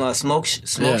 Smoke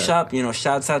shop, you know,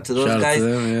 shouts out to those guys.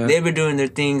 They've been doing their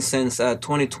thing since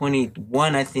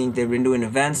 2021. I think they've been doing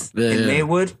events in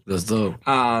Maywood. That's dope.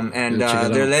 And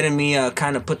they're letting me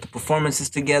kind of put the performances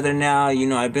together now. You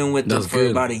know, I've been with them for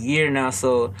about a year now,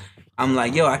 so I'm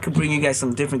like, yo, I could bring you guys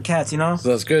some different cats. You know, so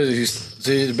that's good.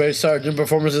 You better start doing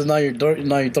performances now. You're throwing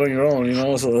your own. You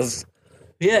know, so that's.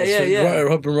 Yeah. I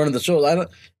hope you're running the shows.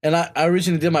 I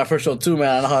recently did my first show too,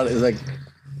 man. I know how it's like.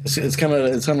 It's kind of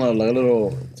like takes a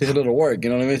little work,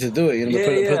 you know what I mean, to do it. You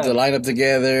know, put the lineup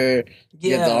together,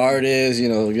 get the artists, you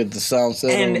know, get the sound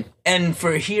set. And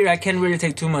for here, I can't really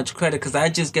take too much credit because I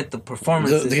just get the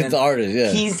performances. To get the artists,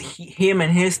 yeah. Him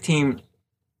and his team,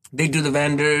 they do the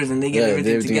vendors and they get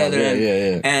everything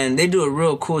together. And they do a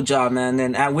real cool job, man.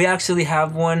 And we actually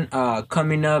have one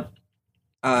coming up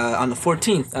on the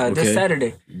 14th, this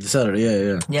Saturday. This Saturday,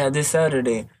 yeah. Yeah, this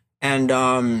Saturday. And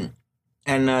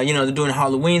you know, they're doing a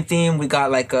Halloween theme. We got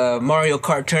like a Mario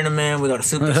Kart tournament. We got a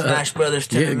Super Smash Brothers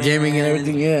tournament. Gaming and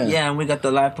everything, yeah. Yeah, and we got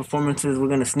the live performances. We're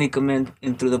going to sneak them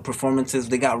in through the performances.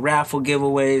 They got raffle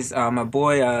giveaways. My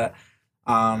boy,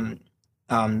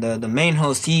 the main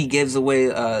host, he gives away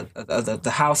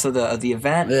the house of the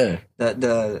event. Yeah.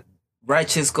 The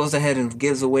Righteous goes ahead and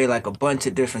gives away like a bunch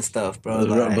of different stuff, bro.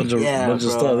 Like, a bunch of stuff.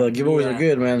 The giveaways are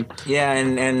good, man. Yeah,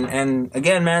 and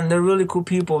again, man, they're really cool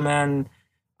people, man.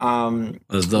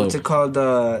 That's dope. What's it called?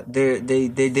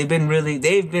 They've been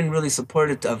really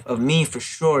supportive of me for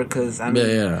sure. Cause I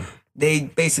mean, they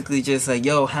basically just like,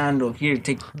 yo, handle here,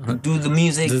 do the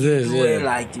music, do it.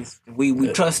 Like,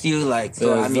 we trust you. Like,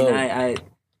 so I mean, I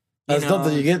that's dope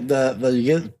that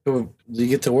you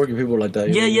get to work with people like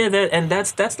that.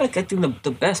 That's like I think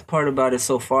the best part about it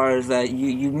so far is that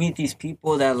you meet these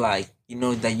people that like, you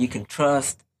know, that you can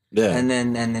trust. Yeah. And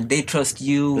then they trust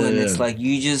you, and it's like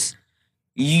you just.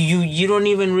 You don't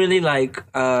even really like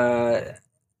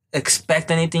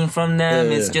expect anything from them.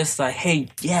 It's just like, hey,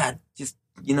 just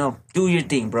do your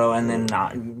thing, bro. And then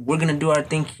we're gonna do our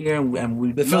thing here, and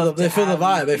we they feel the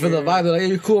vibe. They feel the vibe. They're like, hey,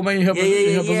 you're cool, man. You help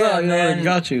us out. I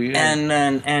got you.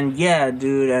 Yeah. And yeah,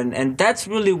 dude. And that's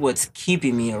really what's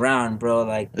keeping me around, bro.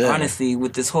 Like honestly,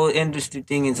 with this whole industry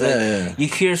thing, it's like you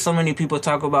hear so many people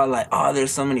talk about like, oh,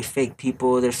 there's so many fake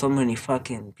people. There's so many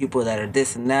fucking people that are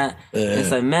this and that.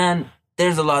 It's like, man.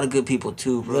 There's a lot of good people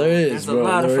too, bro. There's a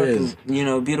lot of fucking,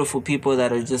 beautiful people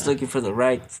that are just looking for the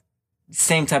right,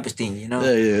 same type of thing, Yeah,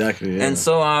 exactly. Yeah. And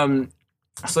so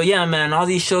yeah, man, all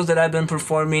these shows that I've been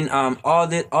performing,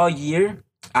 all year,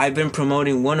 I've been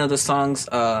promoting one of the songs,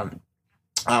 that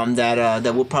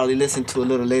we'll probably listen to a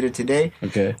little later today.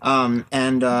 Okay.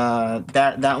 And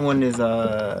that one is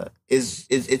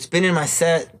it's been in my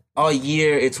set all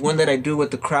year. It's one that I do with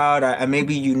the crowd. I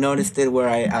maybe you noticed it where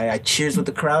I cheers with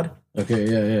the crowd. Okay,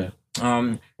 yeah.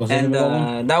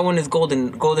 That one is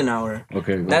Golden Hour.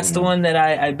 Okay. That's the one that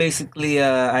I basically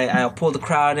I'll pull the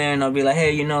crowd in. I'll be like,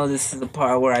 hey, this is the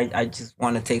part where I just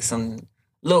want to take some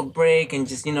little break and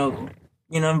just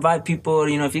invite people.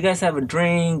 If you guys have a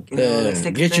drink, let's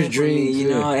take get a your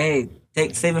drink.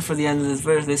 Hey, save it for the end of this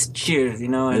verse. Let's cheers.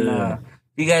 And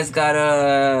you guys got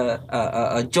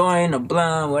a joint, a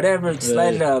blunt, whatever, just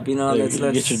light it up. Let's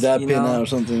get your dab pin out or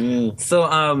something. Yeah. So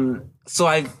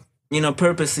I.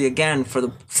 Purposely, again, for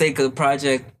the sake of the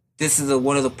project, this is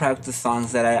one of the practice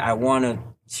songs that I want to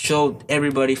show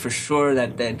everybody for sure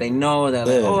that they know that,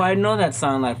 like, oh, I know that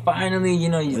song. Like, finally,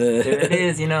 there it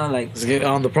is, like. Let's get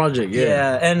on the project,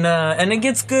 yeah. And it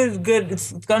gets good.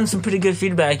 It's gotten some pretty good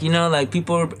feedback, like,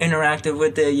 people are interactive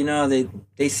with it,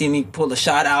 they see me pull the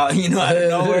shot out, out of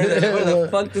nowhere. Like, where the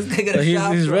fuck this guy got a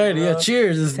shot He's from, ready, bro?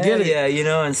 Cheers, let's get it.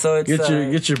 Yeah, and so it's...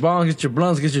 Get your bongs, get your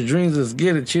blunts, get your drinks, let's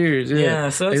get it, cheers. Yeah,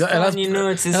 so it's fun,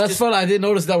 it's that's just fun. I did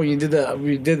notice that when you did that.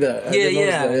 We did that.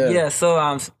 Yeah.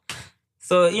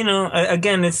 So,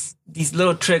 again, it's these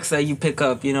little tricks that you pick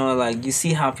up, like you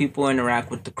see how people interact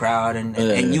with the crowd and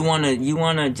you want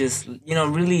to just,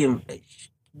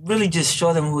 really just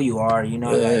show them who you are,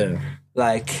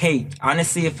 like, hey,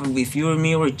 honestly, if you and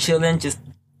me were chilling just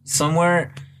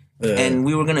somewhere and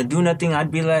we were going to do nothing, I'd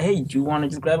be like, hey, do you want to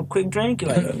just grab a quick drink?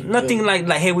 Like, nothing like,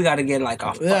 hey, we got to get like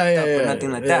all fucked up or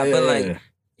nothing like that. But like,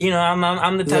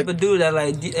 I'm the type of dude that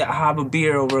like have a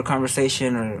beer over a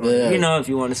conversation or if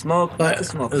you want to smoke,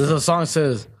 smoke. There's a song that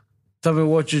says, tell me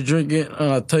what you're drinking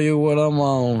and I'll tell you what I'm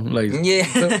on. Like,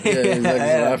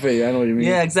 exactly. I know what you mean.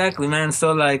 Yeah, exactly, man.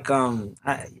 So like,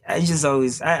 I just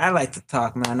always I like to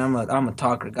talk, man. I'm a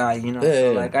talker guy,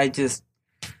 So like I just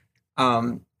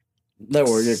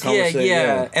network, conversation.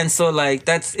 Yeah. And so like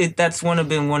that's it. That's one of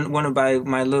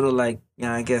my little like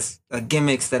I guess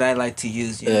gimmicks that I like to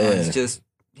use. It's just,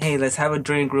 hey, let's have a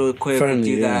drink real quick with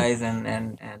you guys, and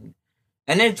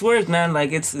it's worked, man.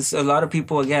 Like it's a lot of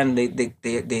people. Again, they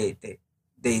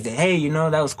hey,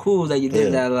 that was cool that you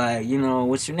did that. Like,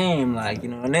 what's your name? Like,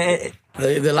 and they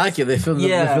like it. They feel the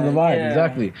vibe.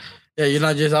 Exactly. Yeah, you're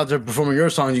not just out there performing your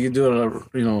songs. You can do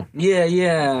it. Yeah.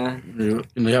 You're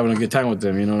having a good time with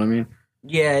them. You know what I mean?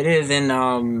 Yeah, it is, and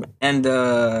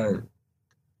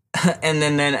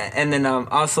then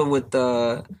also with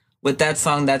that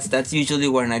song, that's usually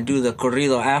when I do the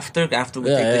corrido after we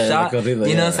take the shot,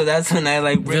 corrido, so that's when I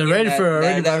like bring ready for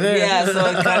it. Yeah, so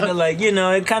it kind of like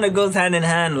it kind of goes hand in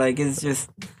hand. Like it's just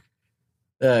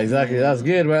exactly. That's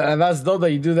good, man, and that's dope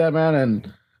that you do that, man.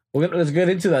 And let's get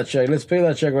into that check. Let's play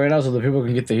that check right now so the people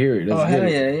can get to hear it. Let's get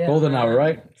it. Yeah. Golden Hour,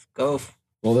 right? Let's go.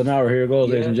 Golden Hour. Here it goes,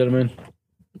 ladies and gentlemen.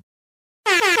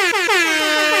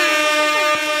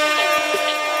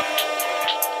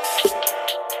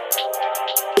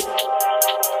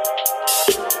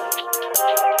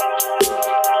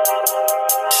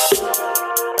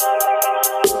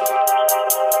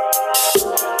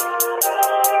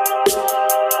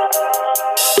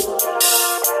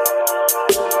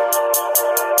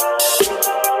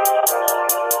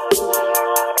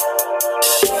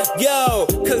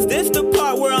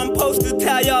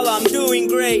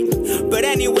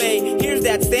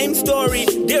 Same story,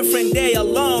 different day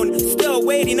alone. Still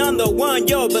waiting on the one,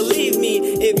 yo, believe me.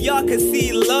 If y'all could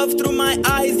see love through my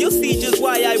eyes, you'll see just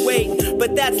why I wait.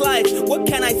 But that's life, what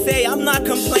can I say? I'm not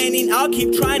complaining, I'll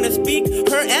keep trying to speak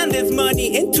her and this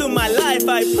money into my life.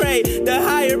 I pray the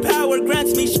higher power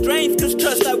grants me strength, cause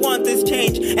trust I want this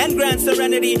change, and grant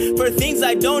serenity for things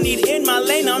I don't need in my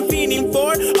lane. I'm fiending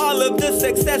for all of the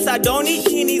success I don't need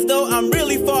genies, though I'm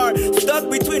really far stuck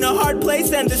between between a hard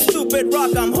place and the stupid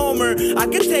rock. I'm Homer. I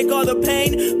can take all the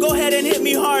pain. Go ahead and hit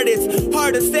me hardest.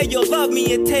 Hard to say you'll love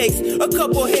me. It takes a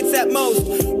couple hits at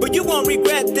most, but you won't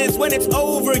regret this when it's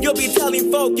over. You'll be telling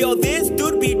folk, yo, this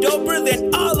dude be doper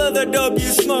than all of the dope you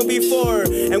smoked before.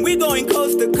 And we going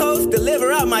coast to coast,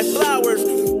 deliver out my flowers.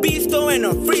 Beasto in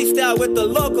a freestyle with the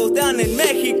locals down in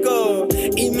Mexico.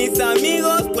 Y mis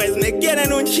amigos, pues me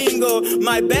quieren un chingo.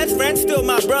 My best friend, still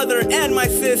my brother and my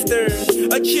sister.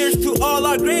 A cheers to all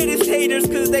our greatest haters,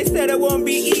 cause they said it won't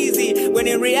be easy, when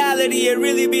in reality it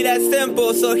really be that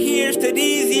simple. So here's to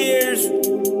these years.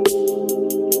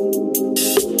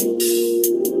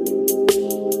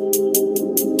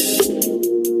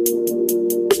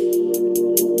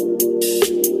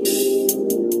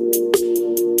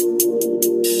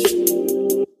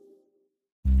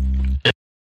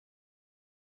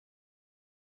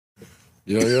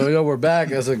 Yo, we're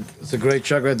back. It's a great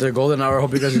track right there, Golden Hour.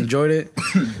 Hope you guys enjoyed it.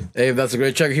 Hey, that's a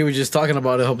great track. He was just talking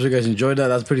about it. Hope you guys enjoyed that.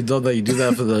 That's pretty dope that you do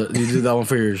that you do that one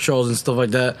for your shows and stuff like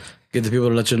that. Get the people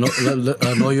to let you know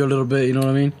you a little bit. You know what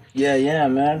I mean? Yeah,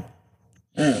 man.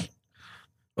 Yeah.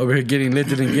 Over here getting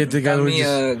lifted and getting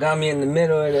got me in the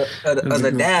middle of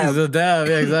the dab. The dab,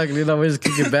 yeah, exactly. You know, we just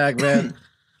kick it back, man.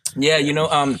 Yeah,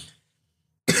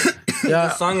 the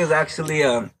song is actually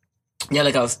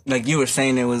like you were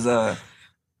saying,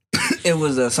 it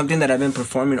was something that I've been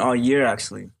performing all year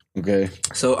actually. Okay.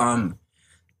 So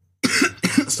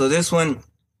so this one,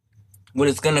 what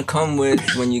it's gonna come with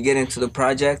when you get into the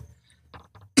project,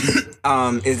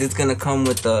 is it's gonna come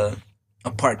with a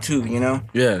part 2, you know?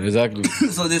 Yeah, exactly.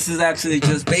 So this is actually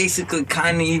just basically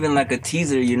kind of even like a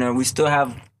teaser, you know? We still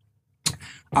have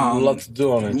a lot to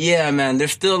do on it. Yeah, man.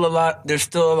 There's still a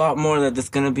lot more that's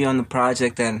gonna be on the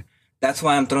project, and that's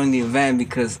why I'm throwing the event,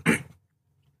 because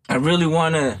I really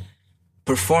want to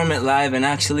perform it live and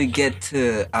actually get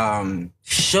to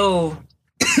show,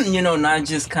 not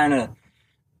just kind of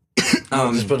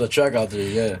just put a track out there,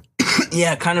 yeah.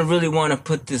 Yeah, I kind of really want to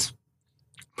put this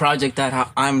project out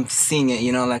how I'm seeing it,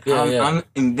 I'm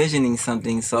envisioning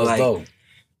something. So that's dope.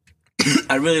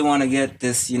 I really want to get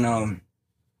this,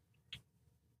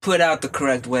 put out the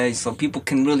correct way so people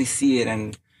can really see it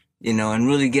and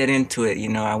really get into it.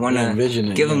 I want to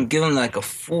give them like a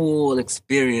full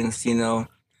experience.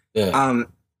 Yeah.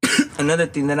 Another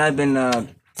thing that I've been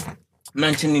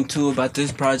mentioning too about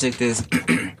this project is,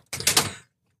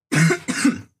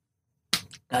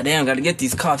 goddamn, gotta get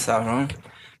these coughs out, huh?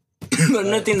 But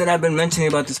another thing that I've been mentioning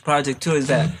about this project too is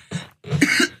that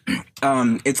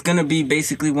it's gonna be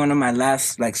basically one of my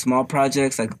last like small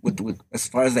projects, like with as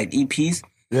far as like EPs.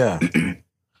 Yeah.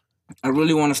 I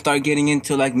really want to start getting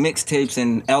into like mixtapes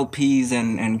and LPs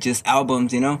and just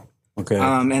albums, Okay.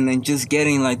 And then just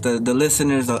getting like the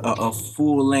listeners a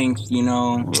full length,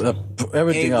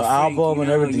 everything, an album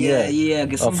and everything. Yeah.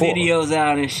 Get some videos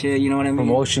out and shit. You know what I mean?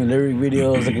 Promotion, lyric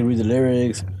videos. I can read the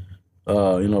lyrics.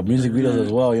 Music videos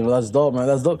as well. That's dope, man.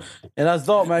 That's dope, and that's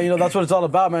dope, man. That's what it's all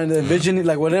about, man. Envisioning,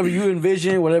 like whatever you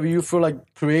envision, whatever you feel like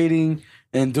creating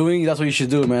and doing, that's what you should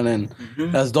do, man. And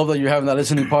that's dope that you're having that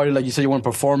listening party. Like you said, you want to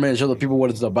perform it and show the people what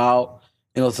it's about.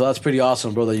 So that's pretty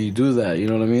awesome, bro, that you do that. You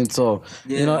know what I mean? So,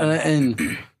 and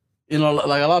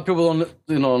like a lot of people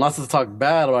don't, not to talk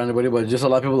bad about anybody, but just a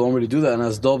lot of people don't really do that. And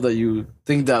that's dope that you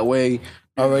think that way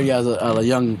already as a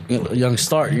young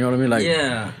start. You know what I mean? Like,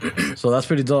 yeah. So that's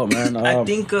pretty dope, man. I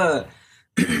think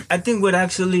what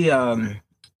actually,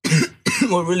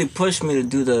 what really pushed me to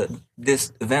do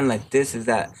this event like this is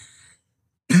that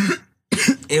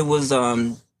it was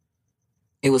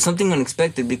something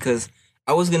unexpected, because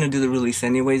I was gonna do the release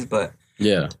anyways, but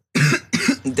yeah,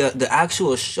 the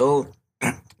actual show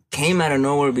came out of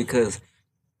nowhere because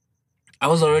I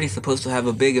was already supposed to have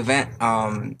a big event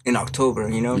in October,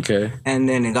 Okay. And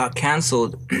then it got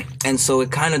canceled, and so it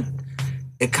kind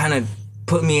of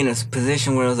put me in a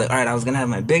position where I was like, all right, I was gonna have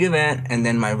my big event and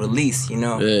then my release, Yeah.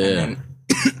 And then,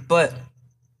 but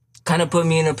kind of put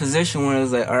me in a position where I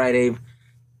was like, all right, Abe,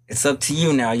 it's up to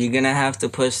you now. You're gonna have to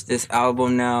push this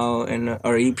album now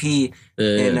or EP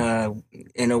in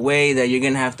a way that you're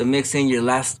gonna have to mix in your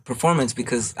last performance,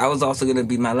 because I was also gonna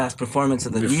be my last performance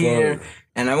of the year,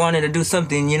 and I wanted to do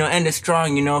something, end it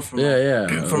strong,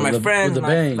 for my friends,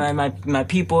 my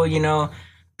people,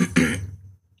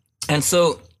 And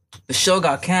so the show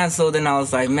got canceled, and I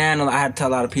was like, man, I had to tell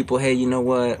a lot of people, hey, you know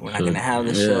what, we're not gonna have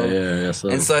this show.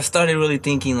 And so I started really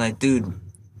thinking, like, dude,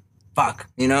 fuck,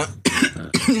 you know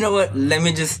what? Let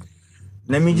me just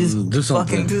do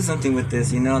fucking do something with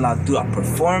this, Like, I'll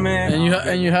perform it.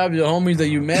 And you have your homies that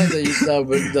you met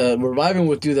that were vibing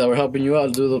with you, that were helping you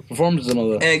out do the performances and all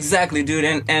that. Exactly, dude.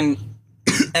 And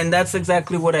that's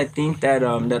exactly what I think that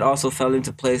that also fell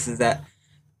into place, is that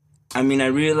I mean, I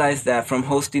realized that from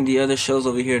hosting the other shows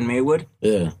over here in Maywood.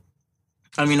 Yeah.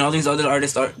 I mean, all these other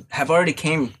artists have already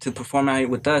came to perform out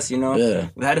with us, you know? Yeah.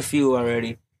 We had a few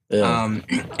already. Yeah.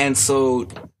 And so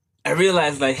I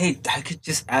realized, like, hey, I could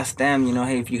just ask them, you know,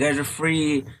 hey, if you guys are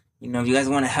free, you know, if you guys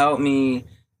want to help me.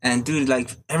 And, dude, like,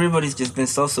 everybody's just been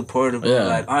so supportive. Yeah.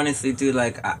 Like, honestly, dude,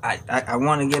 like, I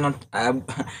want to get on...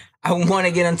 I want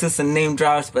to get into some name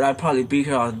drops, but I'd probably be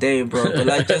here all day, bro. But,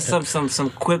 like, just some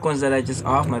quick ones that I just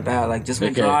off my bat. Like, just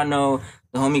Medrano,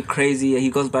 the homie Crazy. He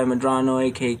goes by Medrano,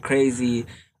 a.k.a. Crazy.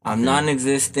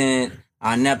 Non-existent.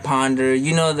 Net Ponder.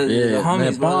 You know the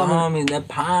homies, bro. The homies. Net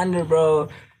Ponder, bro.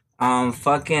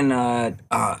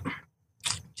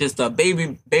 Just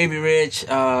Baby Rich.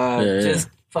 Just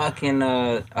fucking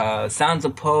Sounds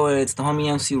of Poets. The homie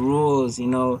MC Rules, you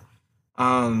know.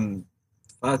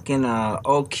 Fucking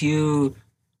OQ,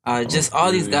 just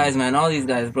all these guys, man, all these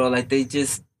guys, bro. Like they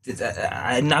just,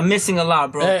 I'm missing a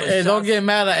lot, bro. Hey, don't get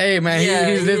mad at. Hey, man, he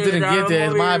just didn't get there.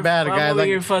 It's my bad, guys.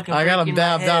 Like, I got him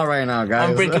dabbed out right now, guys.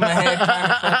 I'm breaking my head trying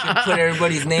to fucking put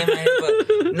everybody's name in it,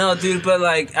 but no, dude. But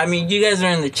like, I mean, you guys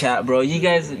are in the chat, bro. You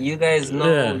guys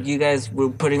know, you guys were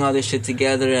putting all this shit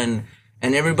together,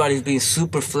 and everybody's being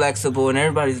super flexible, and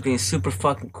everybody's being super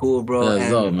fucking cool, bro. That's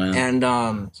dope, man.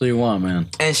 And so you want, man.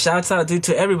 And shouts out, dude,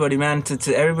 to everybody, man.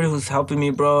 To everybody who's helping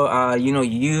me, bro. You know,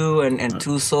 you and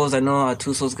Two Souls. I know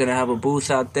Two Souls gonna have a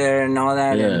booth out there and all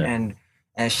that. Yeah.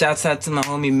 And shouts out to my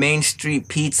homie Main Street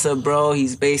Pizza, bro.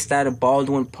 He's based out of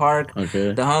Baldwin Park.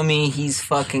 Okay. The homie, he's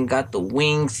fucking got the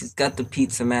wings. He's got the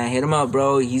pizza, man. Hit him up,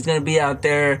 bro. He's gonna be out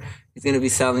there. He's gonna be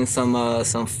selling some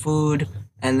food.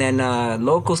 And then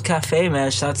Locals Cafe,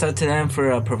 man. Shouts out to them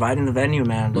for providing the venue,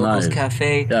 man. Locals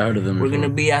Cafe. Yeah, I heard of them. We're going to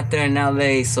be out there in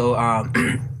LA. So,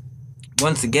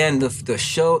 once again, the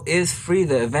show is free.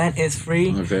 The event is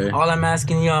free. Okay. All I'm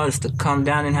asking y'all is to come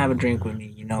down and have a drink with me,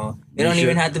 you know. It don't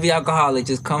even have to be alcoholic.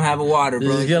 Just come have a water,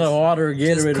 bro. Just get a water,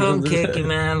 Gatorade. Just come kick it,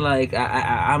 man. Like,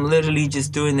 I'm literally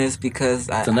just doing this because...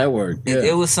 It's a network.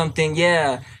 It was something,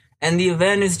 yeah. And the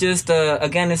event is just,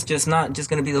 again, it's just not just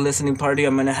going to be the listening party.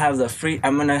 I'm going to have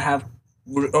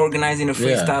we're organizing a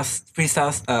freestyle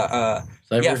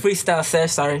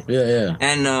sesh, sorry. Yeah.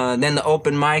 And then the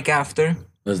open mic after.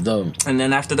 That's dope. And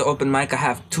then after the open mic, I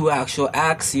have 2 actual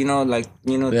acts, you know, like,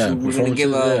 you know, we're going to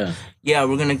give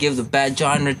we're going to give the Bad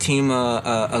Genre team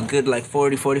a good, like,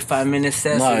 40-45 minute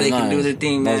set so they can do their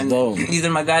thing, man. That's dope. These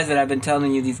are my guys that I've been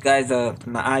telling you. These guys,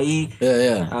 my IE.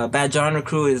 Yeah. Bad Genre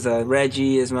crew is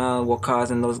Reggie, Ismail,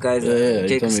 Wakaz, and those guys,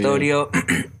 Jake Custodio.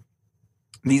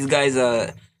 These guys,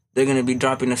 they're going to be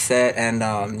dropping a set,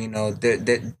 and, you know,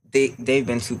 they've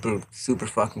been super, super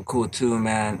fucking cool, too,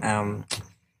 man.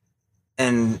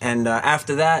 And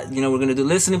after that, you know, we're going to do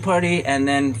listening party. And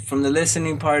then from the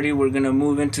listening party, we're going to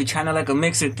move into kind of like a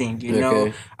mixer thing, you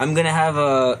know. I'm going to have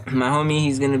my homie,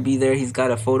 he's going to be there. He's got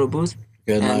a photo booth.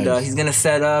 He's going to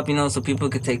set up, you know, so people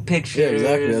could take pictures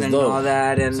and dope. all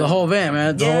that. And it's a whole event,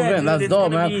 man. It's a whole event. That's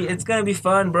dope, man. It's going to be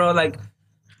fun, bro. Like...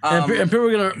 and people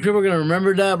are gonna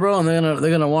remember that, bro, and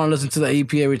they're gonna want to listen to the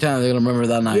EP every time. They're gonna remember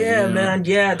that night. Yeah, you know? man.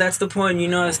 Yeah, that's the point. You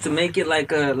know, is to make it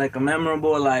like a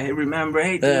memorable. Like, hey, remember,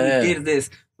 hey, dude, we did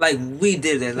this. Like, we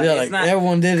did it. Like, it's not,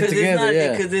 everyone did it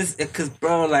together. Because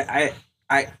bro, like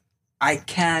I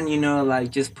can, you know, like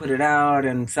just put it out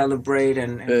and celebrate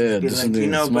and just be like, you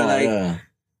know, small, but like.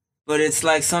 But it's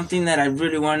like something that I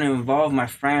really want to involve my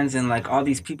friends and like all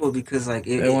these people because like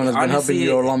everyone has been helping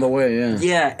you along the way,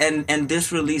 Yeah, and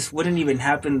this release wouldn't even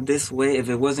happen this way if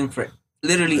it wasn't for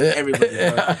literally everybody.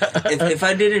 If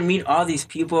I didn't meet all these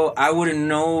people, I wouldn't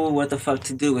know what the fuck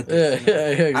to do with this.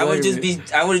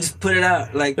 Exactly. I would just put it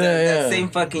out like that same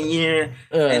fucking year,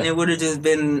 and it would have just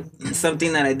been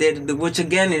something that I did. Which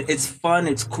again, it's fun,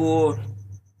 it's cool,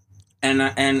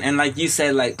 and like you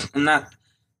said, like I'm not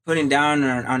putting down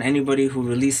on anybody who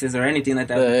releases or anything like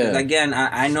that. Again,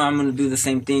 I know I'm going to do the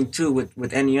same thing too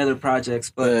with any other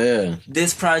projects, but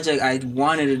this project, I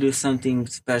wanted to do something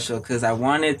special because I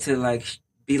wanted to like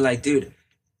be like, dude,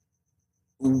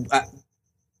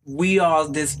 we all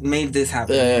made this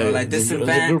happen. You know? Like this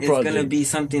event is going to be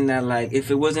something that like, if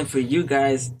it wasn't for you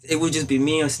guys, it would just be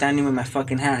me standing with my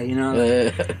fucking hat, you know?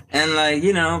 And like,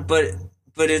 you know, but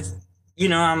it's, you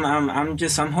know,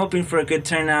 I'm hoping for a good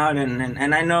turnout,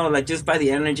 and I know like just by the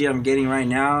energy I'm getting right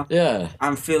now,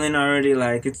 I'm feeling already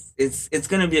like it's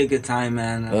gonna be a good time,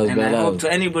 man. And I hope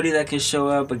to anybody that can show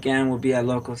up. Again, we'll be at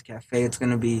Locals Cafe. It's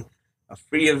gonna be a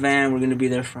free event. We're gonna be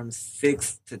there from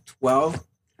 6 to 12.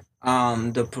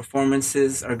 The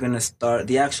performances are gonna start.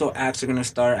 The actual acts are gonna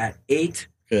start at 8.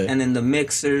 And then the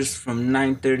mixers from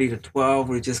 9:30 to 12.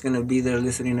 We're just gonna be there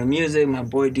listening to music. My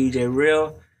boy DJ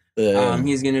Real. Yeah.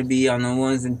 He's gonna be on the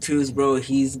ones and twos, bro.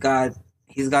 He's got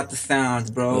the sounds,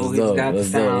 bro. That's dope. Got the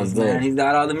sounds, man. He's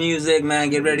got all the music, man.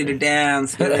 Get ready to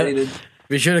dance. Get ready to.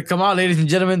 Be sure to come out, ladies and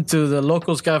gentlemen, to the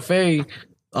Locals Cafe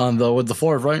on with the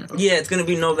 4th, right? Yeah, it's gonna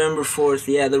be November 4th.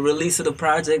 Yeah, the release of the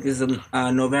project is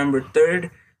November 3rd.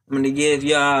 I'm gonna give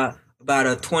y'all about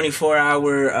a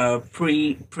 24-hour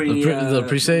pre-save,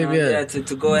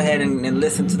 to go ahead and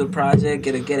listen to the project,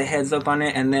 get a heads up on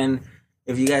it, and then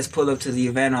if you guys pull up to the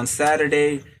event on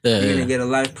Saturday, you're gonna get a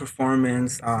live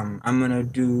performance. I'm gonna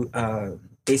do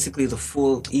basically the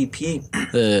full EP.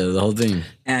 The whole thing.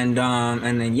 And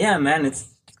then man, it's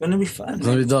gonna be fun. It's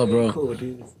gonna be dope, bro. Cool,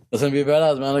 dude. It's gonna be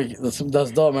badass, man. Like,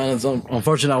 that's dope, man. It's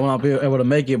unfortunate I will not be able to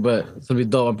make it, but it's gonna be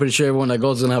dope. I'm pretty sure everyone that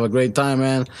goes is gonna have a great time,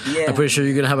 man. Yeah. I'm pretty sure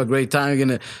you're gonna have a great time.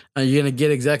 You're gonna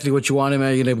get exactly what you wanted,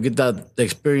 man. You're gonna get the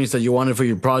experience that you wanted for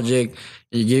your project.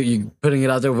 You putting it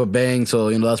out there with a bang. So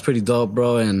that's pretty dope,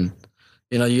 bro. And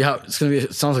it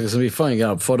sounds like it's gonna be fun. You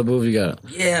got a photo booth. You got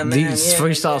these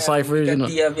freestyle ciphers. The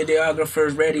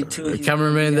videographers ready too. The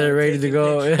cameraman there ready to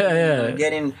go. Yeah.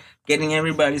 Getting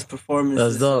everybody's performance.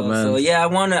 That's dope, man. So I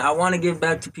wanna give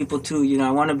back to people too.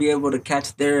 I wanna be able to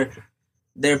catch their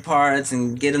parts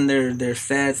and get them their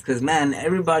sets. Cause man,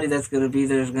 everybody that's gonna be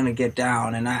there is gonna get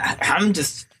down, and I'm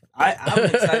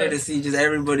excited to see just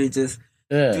everybody just.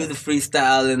 Yeah. Do the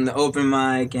freestyle and the open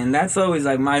mic, and that's always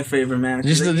like my favorite, man.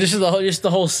 Just the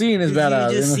whole scene is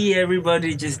badass. You just see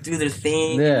everybody just do their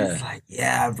thing. Yeah, and it's like,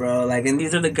 yeah, bro. Like, and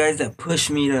these are the guys that push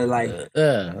me to like,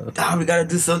 we gotta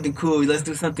do something cool. Let's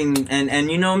do something, and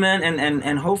man,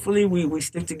 and hopefully we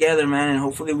stick together, man, and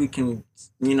hopefully we can,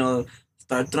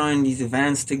 start throwing these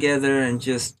events together and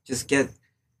just get.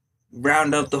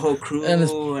 Round up the whole crew. Man,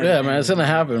 it's gonna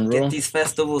happen, bro. Get these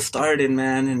festivals started,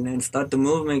 man, and start the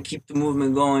movement, keep the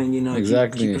movement going,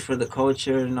 Exactly. Keep it for the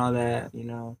culture and all that,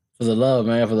 For the love,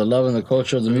 man, for the love and the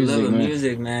culture of the music, man.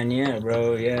 Music, man, yeah,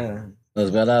 bro, yeah.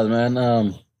 That's badass,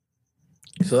 man.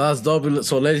 So that's dope.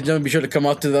 So ladies and gentlemen, be sure to come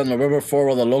out to that November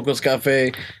 4th at the Locals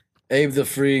Cafe, Abe the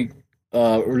Freak.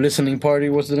 Listening party.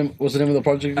 What's the name of the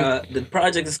project? The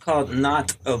project is called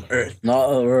Not of Earth. Not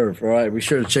of Earth. All right, be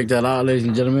sure to check that out, ladies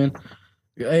and gentlemen.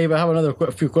 Hey, I have another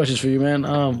few questions for you, man.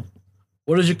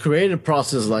 What is your creative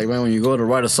process like, man, when you go to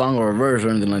write a song or a verse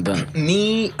or anything like that?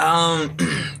 Me,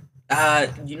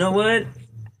 you know what?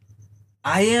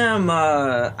 I am.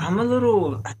 I'm a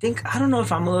little. I don't know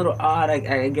if I'm a little odd.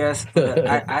 I guess, but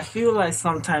I feel like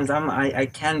sometimes I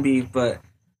can be, but.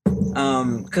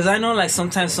 Cause I know like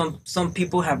sometimes some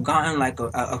people have gotten like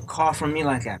a call from me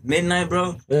like at midnight,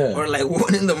 bro, or like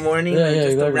 1 a.m,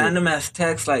 just a random ass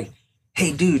text like,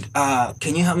 hey dude,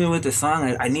 can you help me with the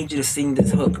song? I need you to sing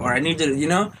this hook, or I need you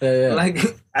to, like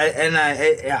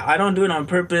I don't do it on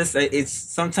purpose. It's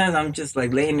sometimes I'm just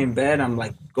like laying in bed, I'm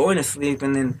like going to sleep,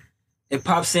 and then it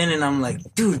pops in, and I'm like,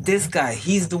 dude, this guy,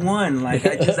 he's the one. Like,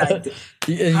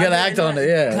 you gotta act on it,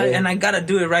 and I gotta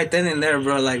do it right then and there,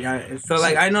 bro. Like,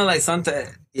 I know, like, sometimes,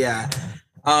 a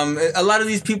lot of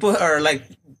these people are like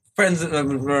friends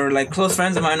or like close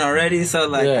friends of mine already. So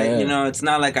like, it's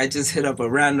not like I just hit up a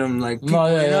random like people,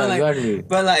 exactly.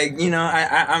 But like,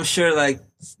 I'm sure like.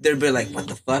 They'd be like, what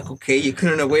the fuck? Okay, you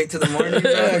couldn't wait till the morning, bro.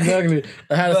 Yeah, exactly.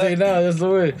 I had to say no. That's the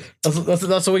way.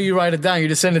 That's the way you write it down. You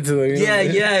just send it to them.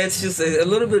 Yeah. It's just a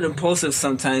little bit impulsive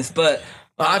sometimes, but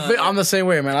I'm the same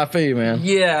way, man. I feel you, man.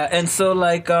 Yeah, and so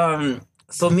like,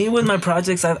 so me with my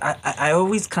projects, I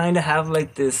always kind of have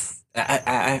like this.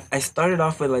 I started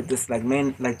off with like this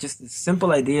just a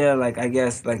simple idea, like I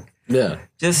guess like. Yeah.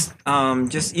 Just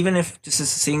even if just a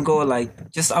single, like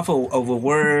just off of a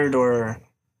word or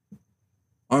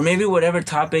maybe whatever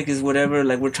topic is whatever,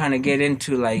 like, we're trying to get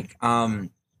into, like, and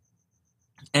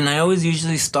I always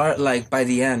usually start, like, by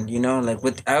the end, like,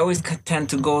 I always tend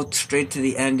to go straight to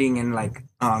the ending and, like,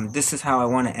 this is how I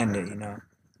want to end it,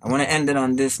 I want to end it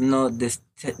on this note, this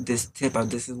tip of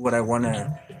this is what I want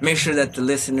to make sure that the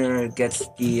listener gets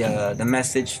the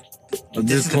message.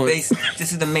 This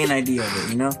is the main idea of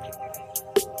it,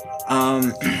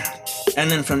 and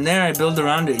then from there, I build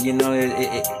around it,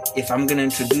 if I'm going to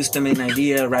introduce the main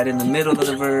idea right in the middle of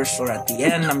the verse or at the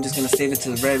end, I'm just going to save it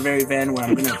to the very, very end where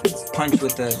I'm going to punch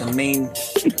with the main,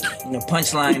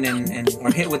 punchline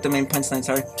or hit with the main punchline,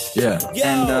 sorry. Yeah.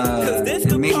 And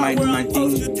make my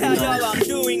thing,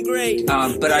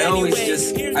 but I always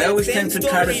tend to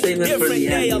try to save it for the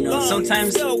end,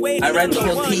 Sometimes I write the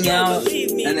whole thing out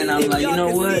and then I'm like, you know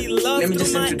what? Let me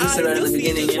just introduce it right at the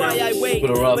beginning, Put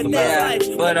it right off the bat.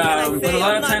 But But a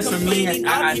lot of times for me,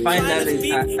 I find that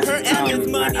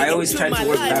I always try to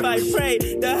work backwards.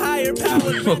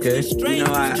 Okay. You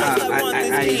know,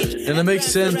 and it makes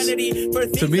sense. To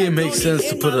me, it makes sense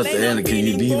to put it at the end because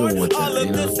you leave them with that,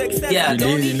 you know? Yeah.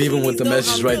 You leave them with the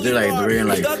message right there, like, they're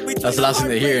like, that's the last thing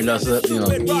they hear, and that's it, you know?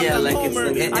 Yeah, like, it's,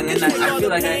 and then I feel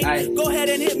like Go ahead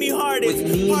and hit me hard.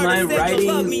 with me, my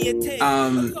writing,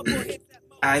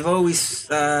 I've always,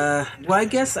 well, I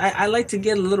guess I like to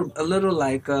get a little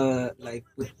like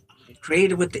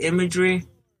creative with the imagery.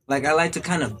 Like, I like to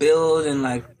kind of build and,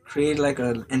 like, create, like,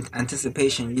 an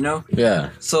anticipation, you know?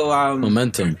 Yeah. So,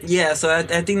 momentum. Yeah, so I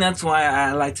think that's why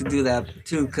I like to do that,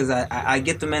 too, because I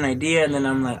get the main idea, and then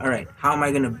I'm like, all right, how am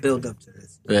I going to build up to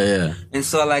this? Yeah. And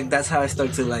so, like, that's how I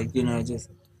start to, like, you know, just...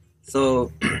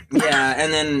 So, yeah,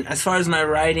 and then as far as my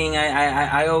writing,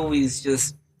 I always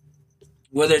just...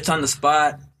 Whether it's on the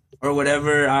spot or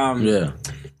whatever,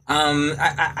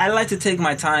 I like to take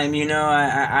my time, you know.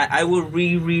 I will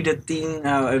reread a thing,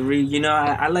 you know.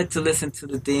 I like to listen to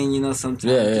the thing, you know,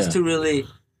 sometimes just to really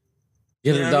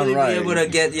get it done really right. be able to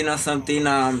get, you know, something.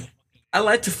 I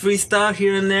like to freestyle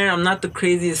here and there. I'm not the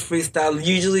craziest freestyle.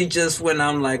 Usually, just when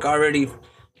I'm like already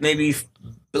maybe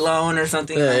blown or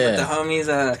something with the homies.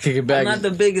 Kick it back. I'm not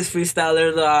the biggest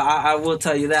freestyler though. I will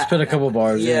tell you that. Spit a couple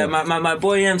bars. Yeah, my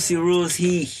boy MC Rules.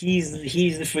 He's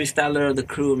the freestyler of the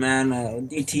crew, man.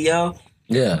 DTO.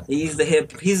 Yeah. He's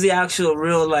the actual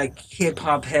real like hip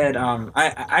hop head.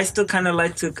 I still kind of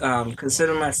like to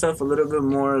consider myself a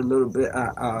little bit.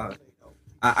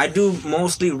 I do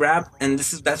mostly rap, and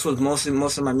that's what most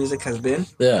of my music has been.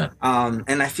 Yeah.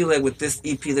 And I feel like with this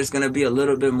EP, there's gonna be a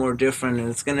little bit more different, and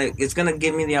it's gonna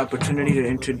give me the opportunity to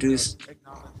introduce,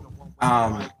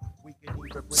 a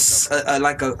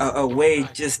way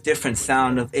just different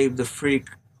sound of Abe the Freak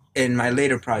in my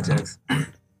later projects.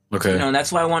 Okay. You know, and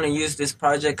that's why I want to use this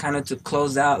project kind of to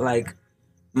close out like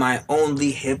my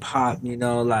only hip hop. You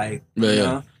know, like you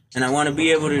know, and I want to be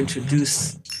able to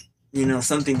introduce, you know,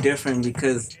 something different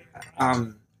because,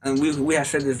 and we had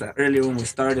said this earlier when we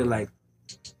started, like,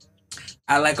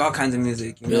 I like all kinds of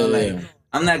music, you know,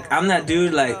 I'm that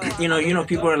dude, like, you know,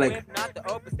 people are like,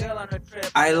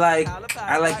 I like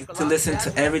to listen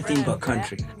to everything but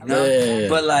country, you know,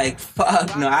 but like,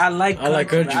 fuck, no, I like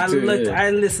country too,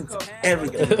 I listen to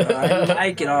everything, bro. I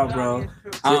like it all, bro.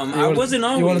 I wasn't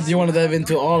always. You want to dive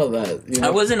into all of that. You know?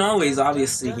 I wasn't always,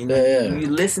 obviously. You know, you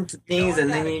listen to things and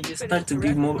then you just start to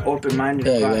be more open-minded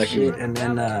about shit, and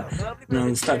then you know,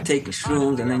 you start taking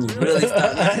shrooms, and then you really start.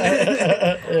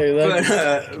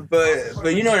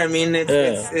 But you know what I mean? It's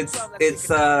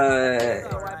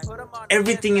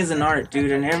everything is an art,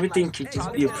 dude, and everything can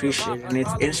just be appreciated, and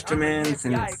it's instruments,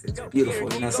 and it's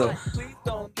beautiful, you know. So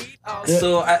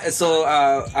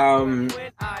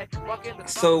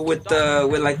with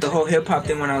like the whole hip hop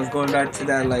thing, when I was going back to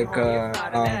that, like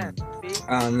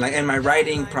in my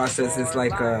writing process, it's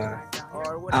like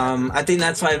I think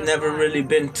that's why I've never really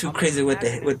been too crazy with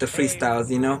the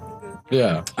freestyles, you know.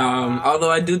 Yeah.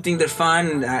 Although I do think they're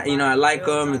fun, you know, I like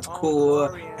them. It's cool,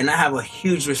 and I have a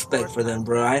huge respect for them,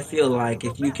 bro. I feel like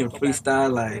if you can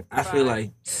freestyle, like I feel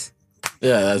like.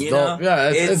 Yeah, that's dope. Know?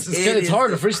 Yeah, it's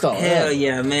hard to freestyle. Hell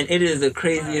yeah, man! It is the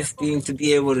craziest thing to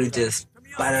be able to just.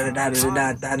 You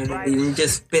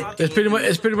just spit. It's pretty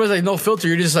much like no filter.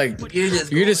 You're just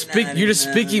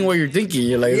speaking what you're thinking.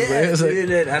 You're like,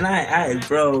 dude, and I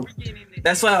bro.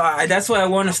 That's why I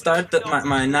want to start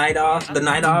my night off. The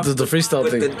freestyle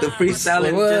thing. The freestyle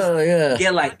and just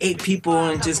get like 8 people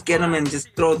and just get them and just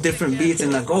throw different beats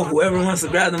and like, oh, whoever wants to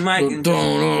grab the mic and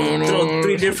throw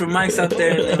 3 different mics out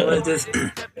there and just.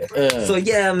 So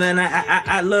yeah, man,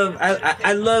 I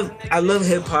love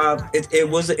hip hop.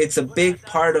 It's a big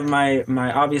part of my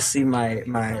obviously my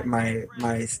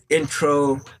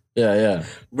intro. Yeah.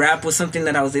 Rap was something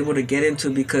that I was able to get into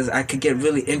because I could get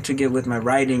really intricate with my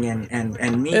writing and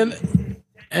me.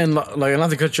 And like, not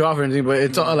to cut you off or anything, but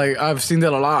it's like I've seen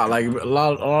that a lot. Like a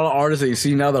lot of artists that you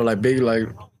see now that are like big, like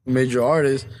major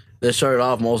artists, they started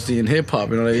off mostly in hip hop.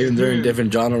 You know, like, even they're in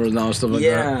different genres now and stuff like that.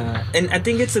 Yeah, and I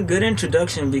think it's a good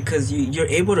introduction because you're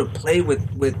able to play with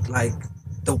like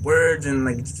the words and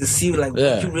like to see like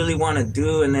what you really want to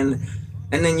do, and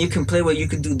then you can play where you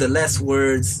could do the less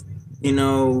words. You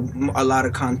know, a lot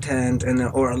of content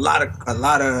or a lot of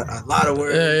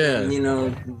words. And, you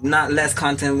know, not less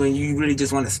content when you really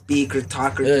just want to speak or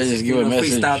talk or just give a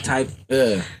freestyle type.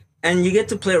 Yeah. And you get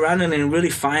to play around and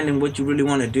really finding what you really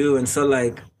want to do. And so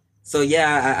I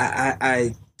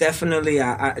definitely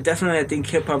think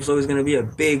hip hop's always going to be a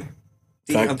big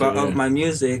thing of my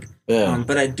music. Yeah.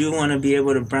 But I do want to be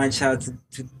able to branch out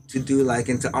to do like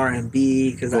into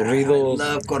R&B because I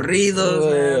love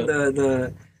corridos,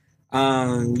 man.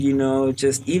 You know,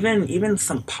 just even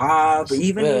some pop,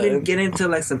 even get into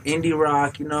like some indie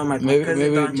rock. You know, my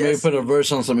cousin Don maybe put a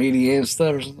verse on some EDM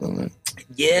stuff or something.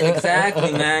 Yeah,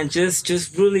 exactly, man.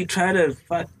 Just really try to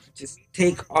just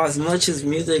take as much as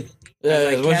music.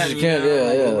 As much as you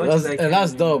can.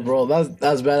 That's dope, bro. That's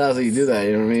badass that you do that.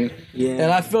 You know what I mean? Yeah.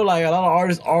 And I feel like a lot of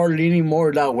artists are leaning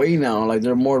more that way now. Like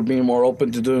they're being more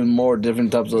open to doing more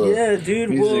different types of music. You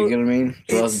know what I mean?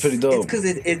 So that's pretty dope. It's because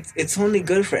it's only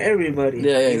good for everybody.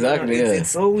 Yeah, exactly. You know?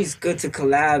 It's always good to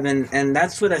collab, and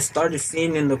that's what I started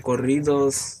seeing in the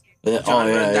corridos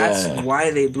genre. That's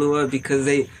why they blew up, because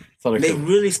they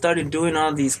really started doing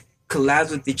all these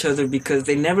collabs with each other, because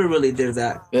they never really did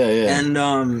that. And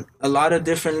a lot of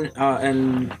different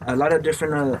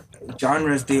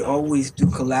genres, they always do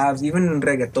collabs. Even in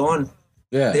reggaeton,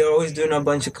 they're always doing a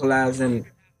bunch of collabs. And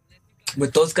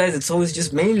with those guys, it's always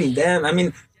just mainly them. I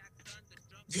mean,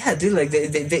 yeah, dude, like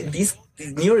these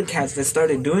newer cats that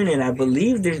started doing it, I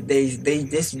believe they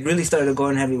just really started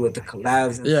going heavy with the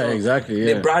collabs. And exactly.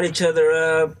 They brought each other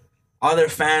up. All their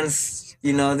fans.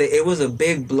 You know, it was a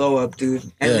big blow up, dude.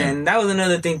 And then that was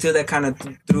another thing, too, that kind of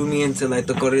threw me into, like,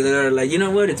 the corrido. Like, you know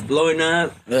what? It's blowing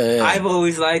up. I've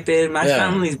always liked it. My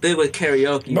family's big with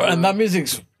karaoke. Bro, and that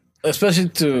music's, especially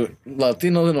to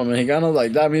Latinos and Mexicanos,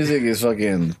 like, that music is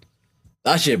fucking...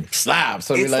 That shit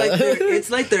slaps. It's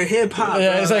like their hip hop.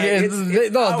 Yeah, it's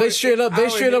like they straight up are they're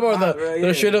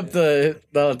straight up the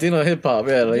Latino hip hop.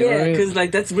 Yeah, like, because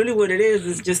like that's really what it is.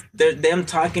 It's just them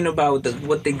talking about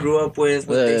what they grew up with,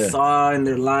 what they saw in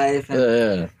their life,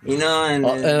 and you know,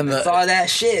 and it's all that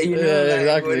shit. You know,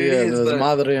 exactly. The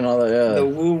madre and all that. Yeah, the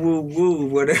woo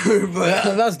whatever.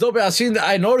 But that's dope.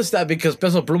 I noticed that because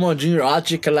Peso Pluma and Junior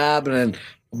H collab, and then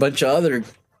a bunch of other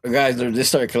guys, they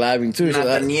started collabing too.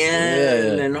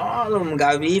 Nathaniel and all of them,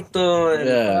 Gavito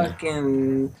and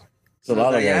fucking. A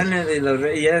lot of guys.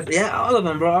 All of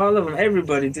them, bro. All of them.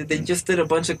 Everybody. Dude, they just did a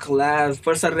bunch of collabs.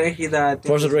 Fuerza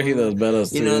Regida is better.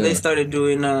 You know, they started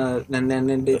doing and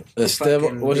then they. What's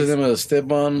his name?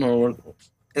 Esteban or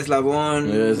Eslabon.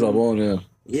 Yeah, Eslabon.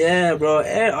 Yeah, bro.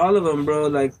 All of them, bro.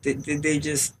 Like they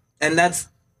just, and that's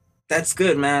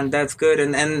good, man. That's good,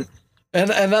 and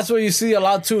that's what you see a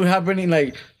lot too happening.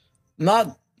 Like,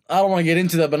 not, I don't want to get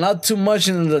into that, but not too much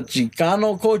in the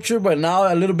Chicano culture, but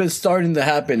now a little bit starting to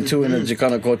happen too in the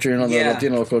Chicano culture, you know, the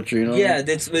Latino culture, you know. Yeah,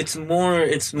 it's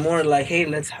more like, hey,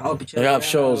 let's help each other. They have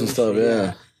shows and stuff,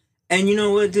 yeah. And you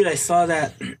know what, dude? I saw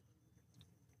that.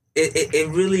 It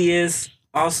really is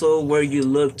also where you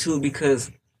look too, because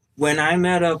when I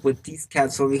met up with these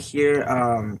cats over here,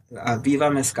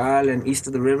 Viva Mezcal and East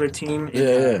of the River team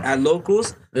at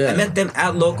Locals, I met them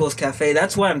at Locals Cafe.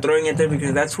 That's why I'm throwing it there,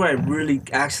 because that's where I really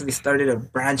actually started a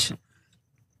branch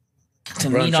to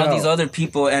meet all these other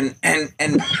people. And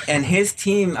his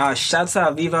team, shouts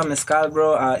out Viva Mezcal,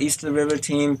 bro, East of the River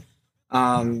team.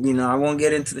 You know, I won't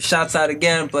get into the shouts out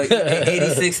again, but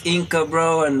 86 Inca,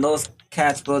 bro, and those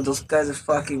cats, bro, those guys are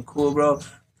fucking cool, bro.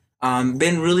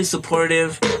 Been really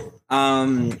supportive,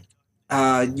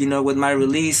 you know, with my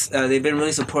release. They've been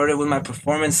really supportive with my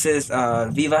performances.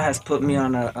 Viva has put me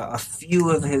on a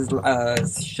few of his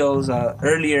shows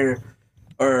earlier,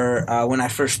 or when I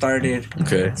first started.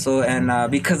 Okay. So,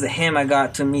 and because of him, I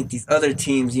got to meet these other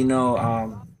teams, you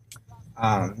know,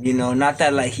 not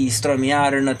that like he threw me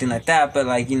out or nothing like that, but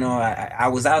like, you know, I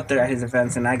was out there at his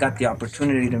events and I got the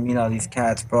opportunity to meet all these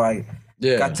cats, bro. I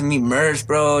got to meet Merz,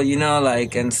 bro, you know,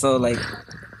 like, and so like,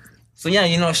 so yeah,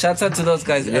 you know, shouts out to those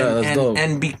guys. That's dope.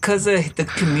 And because of the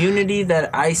community that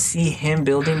I see him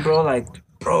building, bro, like,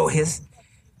 bro, his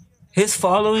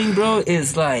following, bro,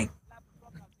 is like,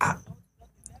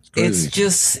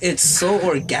 it's so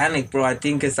organic, bro. I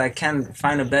think I can't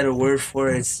find a better word for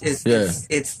it.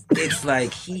 It's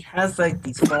like he has like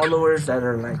these followers that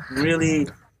are like really,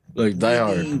 like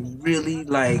diehard, really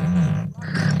like.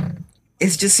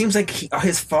 It just seems like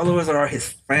his followers are his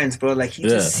friends, bro. Like he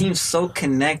just seems so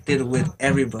connected with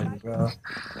everybody, bro.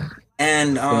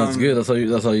 And that's good. That's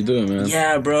how you do it, man.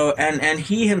 Yeah, bro. And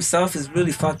he himself is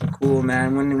really fucking cool,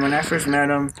 man. When I first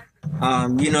met him,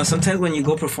 you know, sometimes when you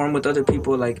go perform with other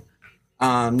people, like,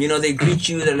 you know, they greet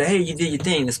you. They're like, "Hey, you did your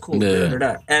thing. It's cool."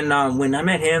 Yeah. And when I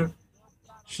met him,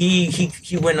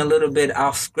 he went a little bit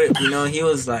off script. You know, he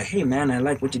was like, "Hey, man, I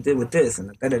like what you did with this,"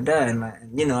 and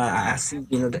and you know, I see,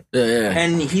 you know, that. Yeah.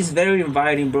 And he's very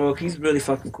inviting, bro. He's really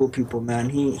fucking cool people, man.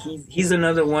 He's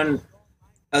another one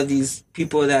of these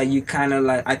people that you kind of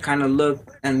like. I kind of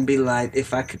look and be like,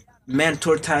 if I could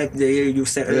mentor type. The year you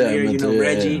said earlier, you know,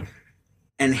 Reggie,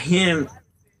 and him.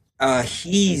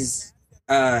 He's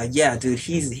dude.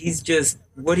 He's just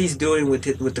what he's doing with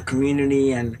the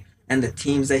community and the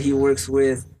teams that he works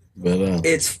with.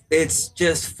 it's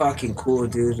just fucking cool,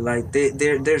 dude. Like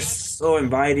they're so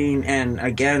inviting, and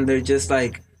again, they're just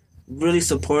like really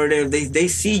supportive. They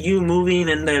see you moving,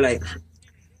 and they're like,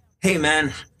 hey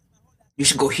man, you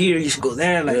should go here, you should go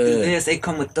there, like do this. Hey,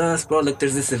 come with us, bro. Like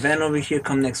there's this event over here,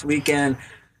 come next weekend.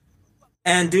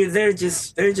 And dude, they're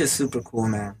just super cool,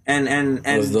 man. And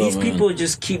these people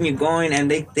just keep me going,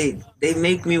 and they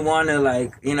make me wanna,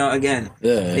 like, you know, again,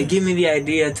 they give me the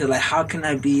idea to, like, how can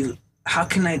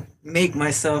I make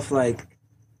myself, like,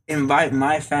 invite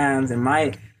my fans and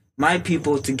my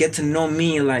people to get to know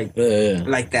me like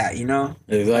that, you know?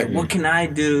 Exactly. Like, what can I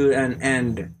do?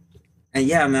 And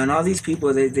yeah, man, all these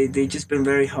people, they just been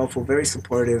very helpful, very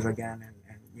supportive again,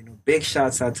 and you know, big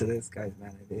shouts out to these guys,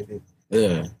 man.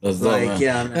 Yeah, that's dope, like, man.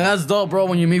 Yeah, man. And that's dope, bro.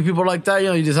 When you meet people like that, you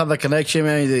know, you just have that connection,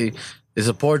 man. They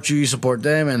support you support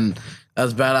them, and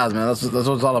that's badass, man. That's what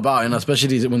it's all about, and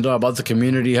especially when they're about the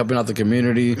community, helping out the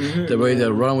community, the way they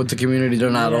run with the community. They're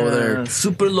not over there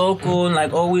super local, and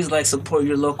like always like support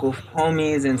your local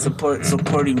homies and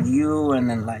supporting you, and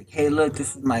then like, hey, look,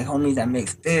 this is my homie that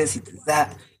makes this, he does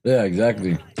that. Yeah,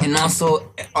 exactly. And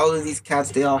also, all of these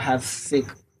cats, they all have sick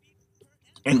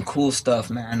and cool stuff,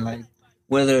 man. Like,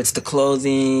 whether it's the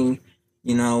clothing,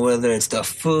 you know, whether it's the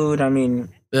food, I mean...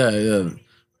 Yeah.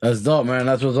 That's dope, man.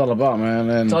 That's what it's all about, man.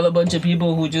 And it's all a bunch of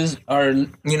people who just are,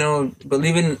 you know,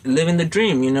 living the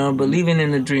dream, you know, believing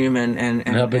in the dream and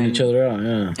helping each other out,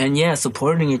 yeah. And yeah,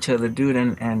 supporting each other, dude.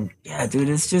 And yeah, dude,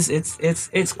 it's just,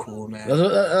 it's cool, man.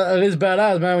 It is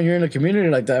badass, man, when you're in a community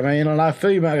like that, man. You know, and I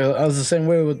feel you, man. I was the same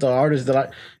way with the artists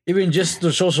that even just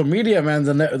the social media, man,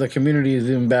 the community is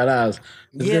even badass.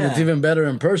 It's even better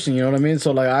in person, you know what I mean?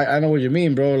 So, like, I know what you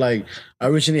mean, bro. Like, I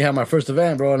recently had my first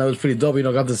event, bro, and it was pretty dope. You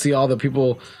know, got to see all the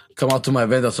people come out to my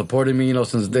event that supported me, you know,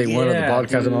 since day one of the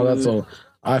podcast and all that. So,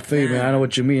 I feel you, man. I know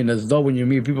what you mean. It's dope when you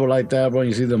meet people like that, bro, and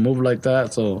you see them move like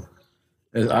that. So,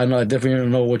 I definitely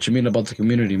know what you mean about the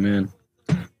community, man.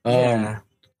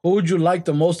 Who would you like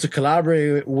the most to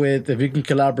collaborate with, if you can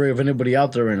collaborate with anybody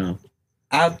out there right now?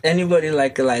 Anybody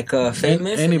like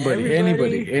famous? Anybody.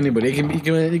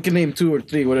 You can name 2 or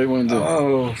 3, whatever you want to do.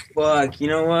 Oh, fuck. You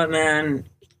know what, man?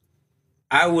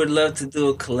 I would love to do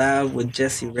a collab with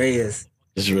Jessie Reyes.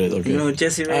 Jessie Reyes, okay. You know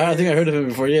Jessie Reyes? I think I heard of him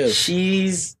before, yes.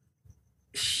 She's...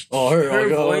 her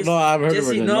voice. No, I've heard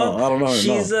Jessie, of her. No, I don't know her.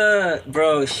 She's,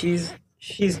 bro,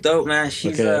 she's dope, man.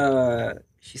 She's,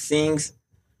 she sings.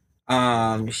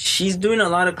 She's doing a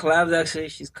lot of collabs, actually.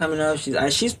 She's coming up.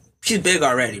 She's big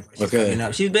already,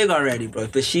 bro. She's big already, bro.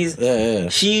 But she's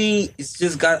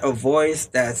just got a voice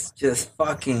that's just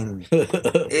fucking.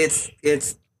 It's.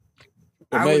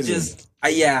 Amazing.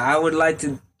 I would like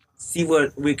to see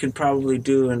what we could probably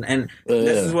do, and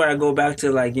this is where I go back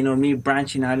to, like, you know, me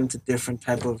branching out into different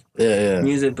type of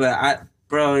music. But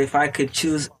if I could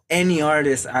choose any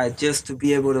artist, just to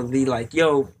be able to be like,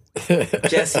 yo.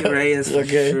 Jessie Reyes for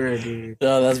sure, dude.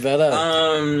 Oh, that's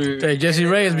badass. Hey, Jessie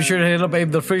Reyes, be sure to hit up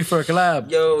Abe the Free for a collab.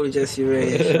 Yo, Jessie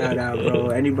Reyes, shout out,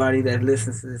 bro. Anybody that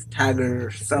listens to this, tag her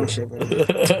or some shit, bro.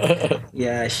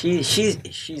 Yeah,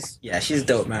 she's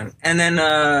dope, man. And then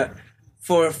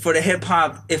for the hip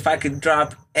hop, if I could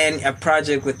drop a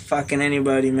project with fucking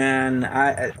anybody, man,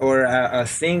 or a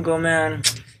single, man,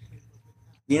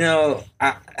 you know,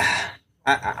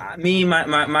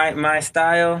 my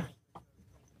style.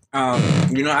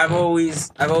 You know, I've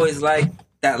always liked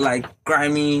that, like,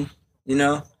 grimy, you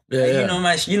know. You know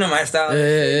my style.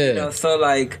 You know, so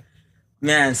like,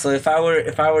 man. So if I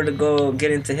were to go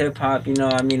get into hip hop, you know,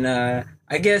 I mean, I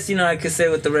guess, you know, I could say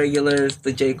with the regulars,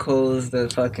 the J. Cole's, the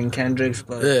fucking Kendricks,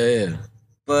 but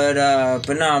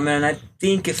But no, man. I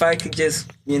think if I could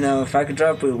just, you know, if I could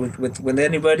drop it with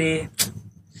anybody,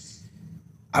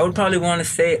 I would probably want to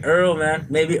say Earl, man.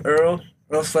 Maybe Earl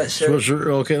Sweatshirt.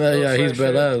 Sure. Okay, he's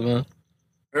badass, man.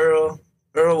 Earl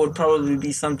would probably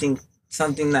be something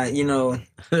that, you know,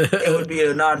 it would be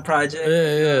an odd project.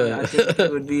 I think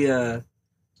it would be a.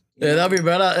 Yeah, that'd be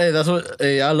badass. Hey, that's what.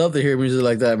 Hey, I love to hear music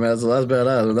like that, man. So that's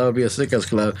badass. That would be a sick ass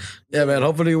collab. Yeah, man.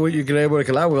 Hopefully, you can able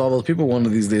to collab with all those people one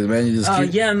of these days, man. You just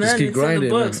keep, just keep it's grinding, in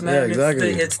the books, man. Yeah, exactly.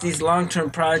 It's these long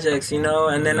term projects, you know.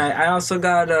 And then I also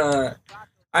got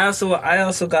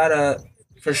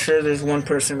for sure. There's one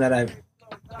person that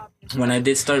when I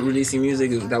did start releasing music,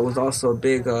 that was also a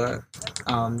big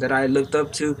that I looked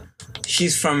up to.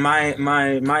 She's from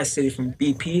my city, from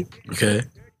BP. Okay.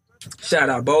 Shout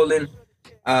out Bolin.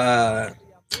 Val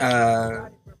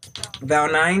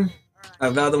 9,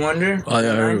 Val the Wonder. Oh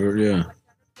yeah, I heard her, yeah.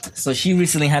 So she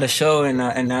recently had a show in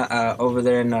over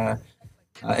there in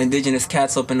Indigenous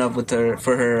Cats opened up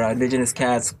for her Indigenous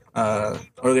Cats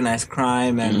organized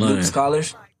crime and loot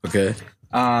scholars. Okay.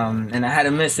 And I had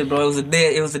to miss it, bro. It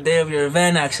was the day of your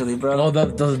event, actually, bro. Oh,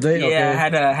 that's the day. Yeah,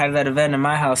 Okay. I had that event in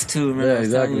my house too. Remember Yeah,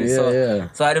 exactly. So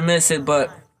I had to miss it, but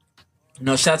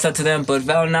shouts out to them. But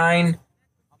Val9,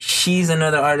 she's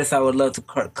another artist I would love to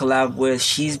collab with.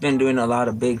 She's been doing a lot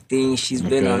of big things. She's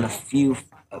been on a few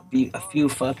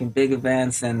fucking big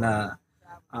events and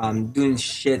doing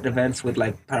shit events with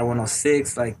like Power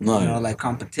 106, like you know, like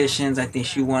competitions. I think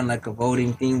she won like a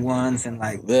voting thing once, and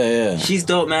like she's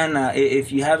dope, man.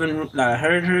 If you haven't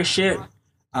heard her shit,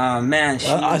 man,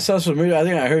 I saw some video. I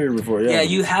think I heard her before. Yeah,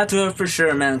 you have to her for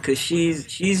sure, man, because she's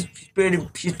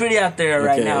pretty out there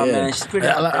right now, man. She's pretty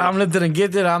out there. I'm lifted and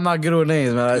gifted. I'm not good with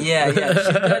names,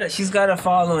 man. She's got a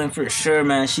following for sure,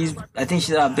 man. I think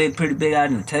she's pretty big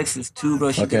out in Texas too,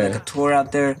 bro. She did like a tour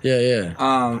out there.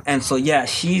 And so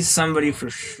she's somebody for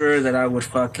sure that I would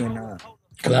fucking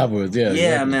collab with.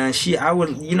 Man. I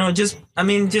would,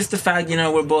 just the fact,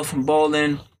 we're both from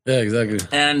Bowling. Yeah, exactly.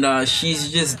 And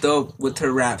she's just dope with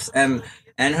her raps, and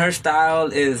her style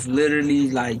is literally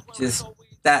like just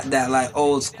that like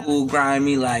old school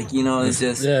grimy, like it's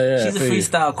just she's a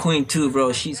freestyle queen too,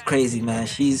 bro. She's crazy, man.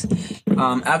 She's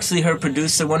actually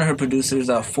one of her producers,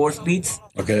 Fourth Beats.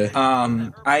 Okay.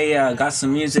 I got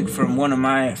some music from one of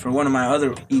my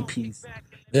other EPs.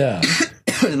 Yeah.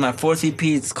 My fourth EP,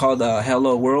 it's called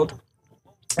Hello World,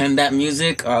 and that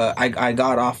music I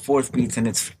got off Fourth Beats, and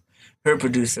it's her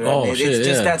producer. It's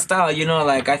just that style,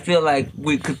 like I feel like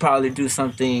we could probably do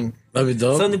something. That'd be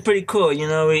dope. Something pretty cool,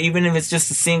 even if it's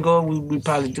just a single, we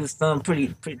probably do something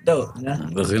pretty dope.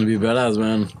 That's gonna be badass,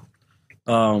 man.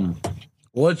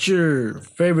 What's your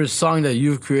favorite song that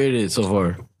you've created so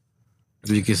far? If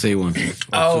you can say one.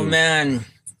 Oh man,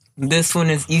 this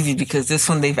one is easy because this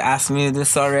one they've asked me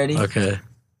this already. Okay.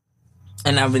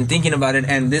 And I've been thinking about it,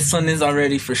 and this one is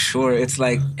already for sure. It's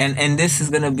like, and this is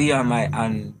gonna be on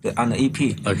the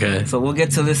EP. Okay. So we'll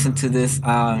get to listen to this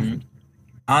on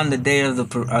the day of the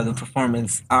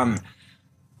performance.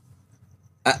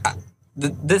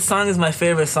 This song is my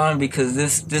favorite song because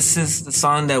this is the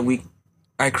song that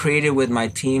I created with my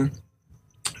team,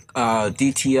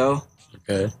 DTO.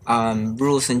 Okay.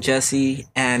 Rules and Jesse,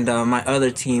 and my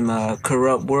other team,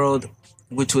 Corrupt World,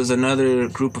 which was another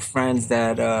group of friends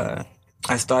that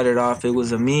I started off. It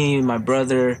was me, my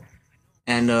brother,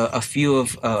 and a few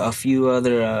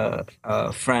other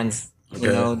friends.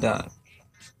 Okay.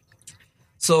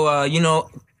 So a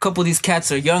couple of these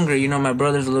cats are younger. My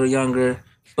brother's a little younger,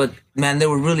 but man, they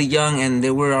were really young, and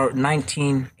they were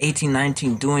 18,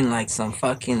 19, doing like some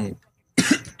fucking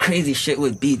crazy shit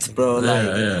with beats, bro.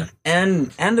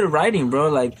 And they're writing, bro.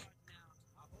 Like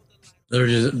they're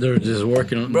just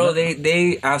working on. Bro,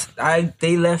 they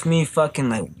left me fucking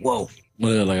like whoa.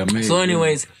 Well, like amazing. So,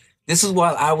 anyways, this is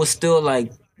while I was still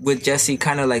like with Jesse,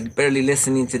 kind of like barely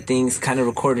listening to things, kind of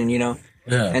recording, Yeah.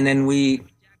 And then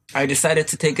I decided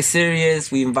to take it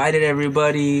serious. We invited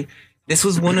everybody. This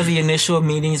was one of the initial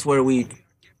meetings where we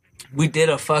did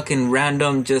a fucking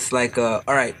random, just like, all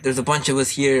right, there's a bunch of us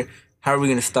here. How are we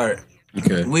gonna start?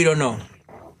 Okay. We don't know.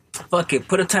 Fuck it.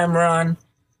 Put a timer on.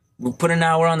 We'll put an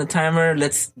hour on the timer.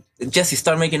 Jesse,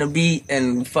 start making a beat,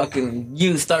 and fucking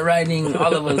you start writing.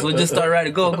 All of us, we'll just start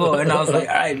writing. Go. And I was like,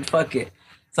 all right, fuck it.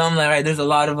 So I'm like, all right, there's a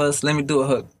lot of us. Let me do a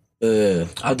hook.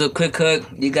 I'll do a quick hook.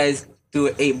 You guys do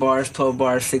it 8 bars, 12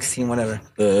 bars, 16, whatever.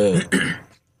 We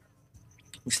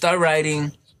start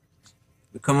writing.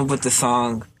 We come up with the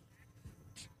song.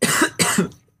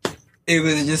 It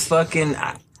was just fucking...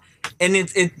 And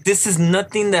this is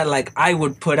nothing that like I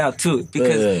would put out too,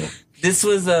 because this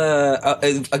was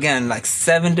again like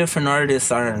 7 different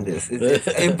artists are in this. It's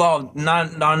involved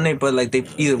not on it, but like they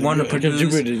either one to produce,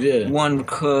 one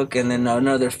cook, and then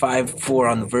another 4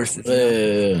 on the verses.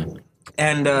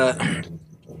 And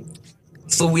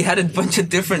so we had a bunch of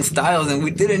different styles, and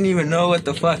we didn't even know what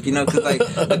the fuck, because like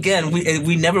again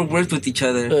we never worked with each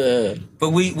other, but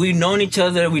we known each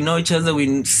other, we know each other,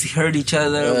 we heard each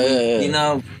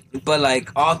other, but like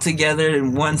all together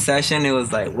in one session, it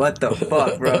was like, what the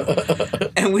fuck, bro?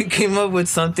 And we came up with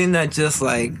something that just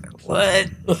like, what?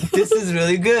 This is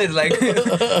really good. Like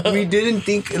we didn't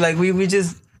think, like we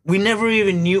never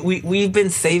even knew. We've been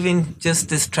saving just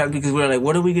this track because we were like,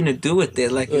 what are we gonna do with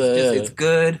it? Like it's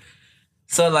good.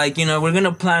 So like, we're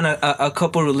gonna plan a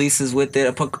couple releases with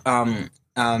it.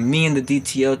 Me and the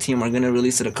DTO team are gonna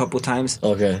release it a couple times.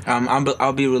 Okay.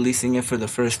 I'll be releasing it for the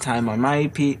first time on my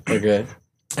EP. Okay.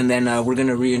 And then we're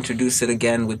gonna reintroduce it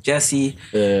again with Jesse.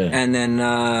 And then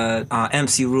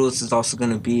MC Rules is also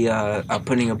gonna be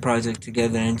putting a project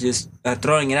together and just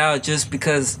throwing it out just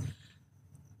because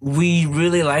we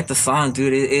really like the song,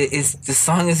 dude. The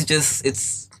song is just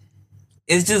it's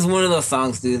just one of those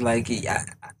songs, dude. Like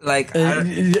like I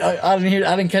didn't hear.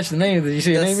 I didn't catch the name. Did you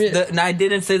say the name yet? No, I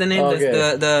didn't say the name.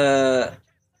 Okay.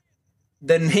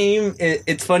 The name.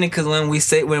 It's funny because when we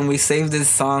saved this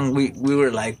song, we were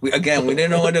like, we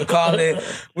didn't know what to call it.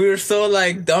 We were so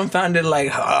like dumbfounded,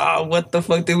 like, what the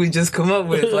fuck did we just come up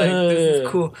with? Like, this is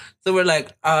cool. So we're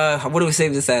like, what do we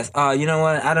save this as? You know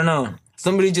what? I don't know.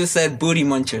 Somebody just said Booty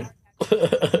Muncher.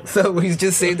 So we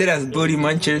just saved it as Booty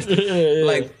Munchers,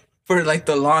 like for like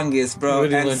the longest, bro.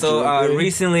 Booty and so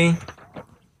recently,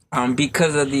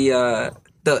 because of the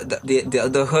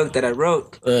hook that I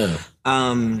wrote,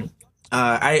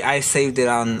 I saved it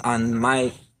on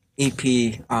my EP.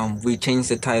 We changed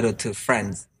the title to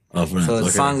Friends. Oh, Friends. So the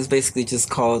song is basically just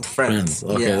called Friends.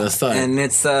 Okay, that's tight. And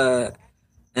it's and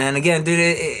again, dude,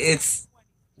 it's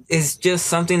just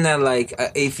something that like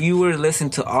if you were to listen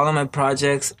to all of my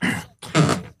projects,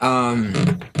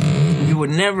 you would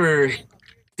never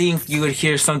think you would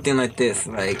hear something like this.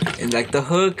 Like the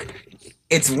hook,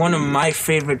 it's one of my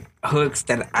favorite hooks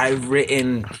that I've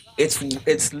written.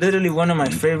 It's literally one of my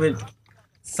favorite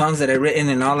songs that I've written,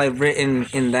 and all I've written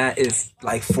in that is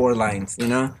like 4 lines, you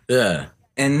know? Yeah.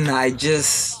 And I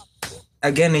just,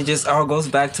 again, it just all goes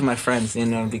back to my friends, you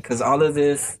know, because all of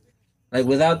this, like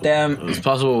without them, it's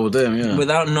possible with them, yeah.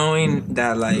 Without knowing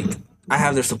that like I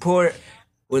have their support,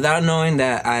 without knowing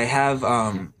that I have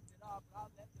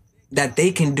that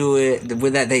they can do it,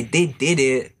 with that they did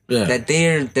it, that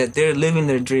they're living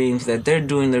their dreams, that they're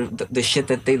doing the shit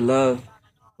that they love.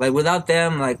 Like without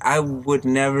them, like I would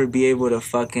never be able to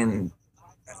fucking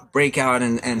break out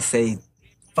and say,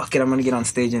 fuck it, I'm gonna get on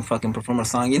stage and fucking perform a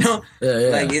song, you know? Yeah.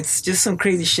 Like it's just some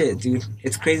crazy shit, dude.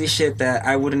 It's crazy shit that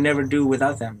I would never do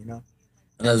without them, you know?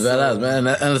 And that's badass, man.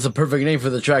 And it's a perfect name for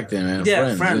the track, then, man.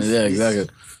 Yeah, Friends. Yeah, exactly.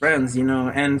 Friends, you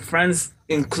know, and Friends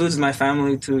includes my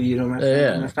family too, you know,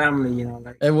 my family, you know,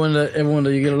 like everyone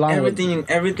that you get along with.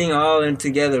 Everything all in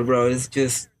together, bro. It's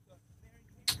just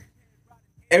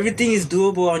everything is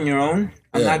doable on your own.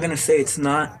 I'm not gonna say it's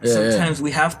not. Sometimes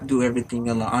we have to do everything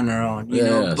on our own, you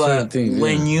know. But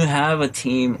when you have a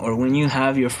team or when you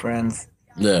have your friends,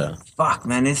 fuck,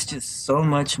 man, it's just so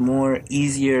much more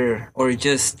easier or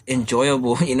just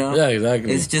enjoyable, you know. Yeah,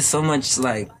 exactly. It's just so much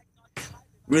like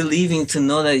relieving to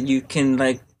know that you can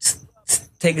like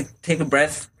take a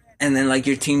breath. And then, like,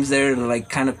 your team's there to, like,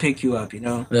 kind of pick you up, you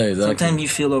know? Yeah, exactly. Sometimes you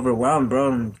feel overwhelmed,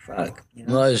 bro, and fuck. You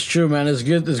know? No, it's true, man. It's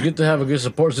good to have a good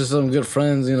support system, good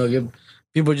friends, you know, good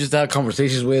people just to have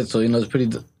conversations with. So, you know, it's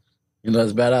pretty, you know,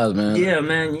 it's badass, man. Yeah,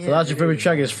 man. Yeah, so that's your favorite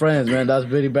track is Friends, man. That's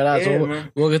pretty badass. Yeah, so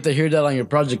we'll get to hear that on your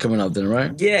project coming up then,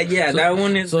 right? Yeah, so, that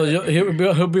one is... So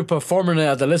he'll be performing it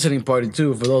at the listening party,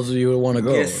 too, for those of you who want to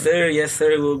go. Yes, sir.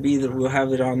 We'll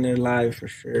have it on there live for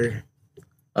sure.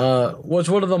 What's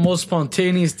one of the most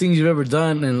spontaneous things you've ever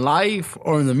done in life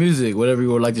or in the music, whatever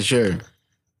you would like to share?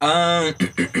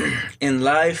 In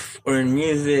life or in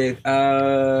music,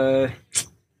 man,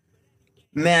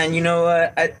 you know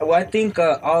what? I think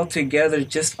all together,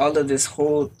 just all of this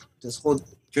whole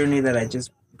journey that I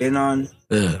just been on.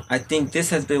 Yeah. I think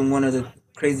this has been one of the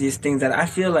craziest things that I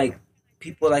feel like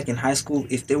people like in high school,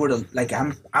 if they were to like,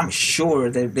 I'm sure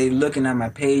that they looking at my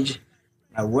page.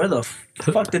 Like, where the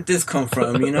fuck did this come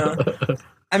from, you know?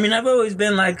 I mean, I've always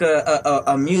been like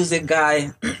a music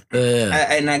guy.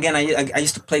 And again, I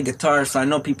used to play guitar, so I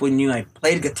know people knew I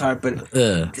played guitar, but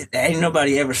ain't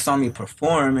nobody ever saw me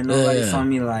perform, and nobody saw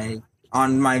me like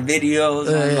on my videos,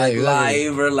 on like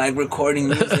live or like recording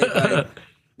music. Like,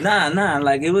 nah,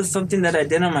 like it was something that I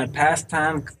did on my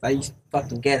pastime because I used to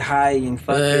fucking get high and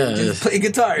fucking just play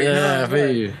guitar, you know? I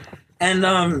feel you. And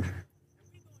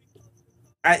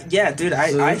I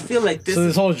feel like this. So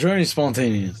this whole journey is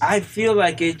spontaneous. I feel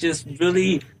like it just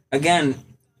really, again,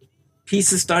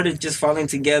 pieces started just falling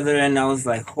together, and I was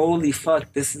like, "Holy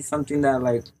fuck! This is something that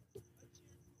like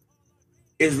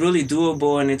is really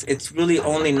doable, and it's really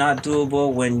only not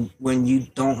doable when you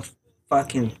don't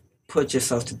fucking put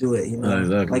yourself to do it. You know,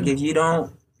 exactly. Like if you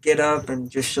don't get up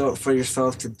and just show up for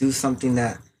yourself to do something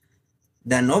that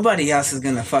nobody else is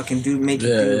gonna fucking make you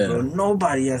do, bro.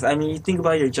 Nobody else. I mean, you think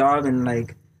about your job and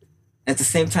like at the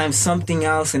same time something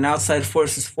else, an outside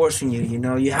force is forcing you, you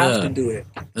know, you have to do it.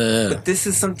 But this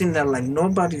is something that like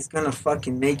nobody's gonna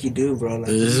fucking make you do, bro. Like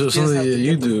this is something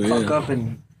you do, fuck up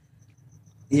and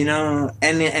you know,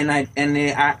 and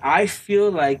I feel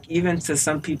like even to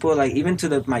some people, like even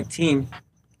to my team,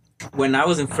 when I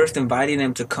was first inviting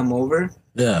them to come over,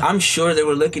 I'm sure they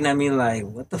were looking at me like,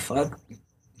 what the fuck?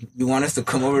 You want us to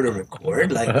come over to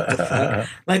record? Like, what the fuck?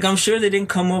 Like, I'm sure they didn't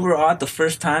come over all at the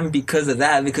first time because of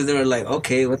that, because they were like,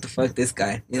 okay, what the fuck, this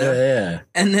guy, you know? Yeah.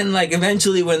 And then, like,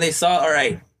 eventually when they saw, all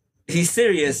right, he's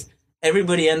serious,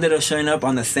 everybody ended up showing up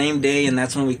on the same day, and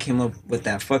that's when we came up with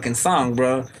that fucking song,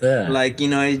 bro. Yeah. Like, you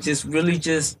know, it just really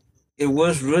just, it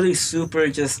was really super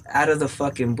just out of the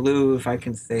fucking blue, if I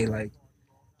can say, like,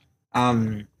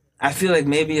 I feel like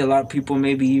maybe a lot of people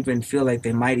maybe even feel like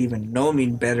they might even know me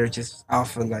better just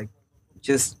off of, like,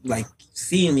 just, like,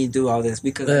 seeing me do all this,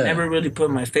 because I never really put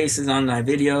my faces on my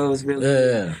videos,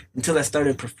 really, until I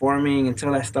started performing,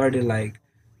 until I started, like,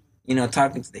 you know,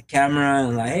 talking to the camera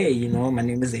and like, hey, you know, my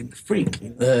name is Abe the Freak.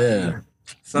 You know?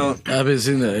 So I've been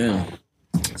seeing that, yeah.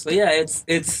 So yeah,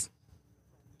 it's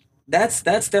that's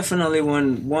definitely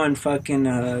one fucking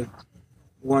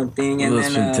one thing, and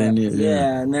then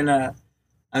and then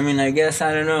I mean, I guess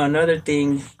I don't know, another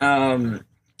thing.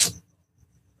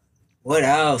 What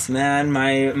else, man?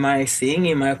 My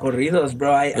singing, my corridos,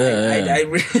 bro. I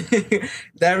really,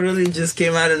 that really just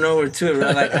came out of nowhere too, bro.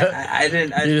 Like I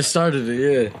didn't. You just started it,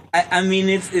 yeah. I mean,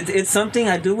 it's something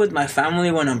I do with my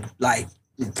family when I'm like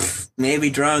maybe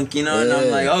drunk, you know, and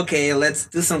I'm like, okay, let's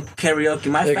do some karaoke.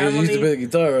 My family. You used to play the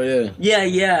guitar, right?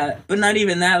 Yeah, but not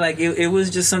even that. Like it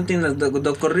was just something that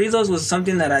the corridos was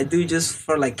something that I do just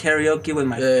for like karaoke with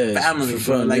my family, bro.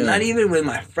 Fun, like not even with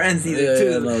my friends either,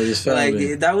 too. No, just family.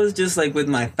 Like that was just like with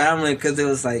my family, because it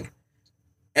was like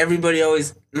everybody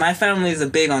always. My family is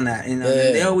big on that, you know.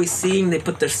 They always sing, they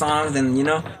put their songs, and you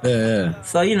know.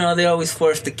 So you know, they always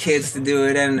force the kids to do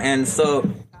it, and so.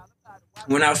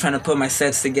 When I was trying to put my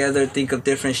sets together, think of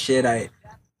different shit, I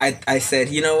said,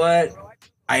 you know what?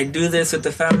 I do this with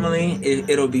the family.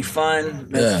 It'll be fun.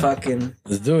 Let's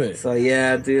do it. So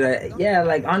yeah, dude.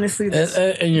 Like honestly,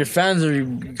 and your fans are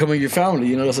becoming your family,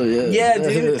 you know. So dude. So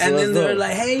and then they're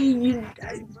like, hey,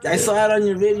 I saw it on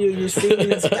your video. You're speaking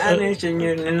in Spanish,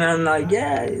 and I'm like,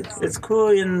 yeah, it's cool.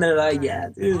 And they're like, yeah,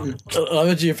 dude. I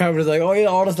bet your family's like, oh yeah,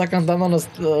 ahora está cantando,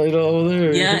 you know, over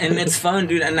there. Yeah, and it's fun,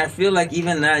 dude. And I feel like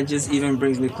even that just even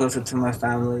brings me closer to my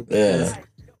family. Because,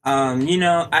 you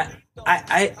know,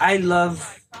 I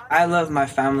love my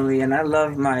family, and I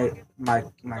love my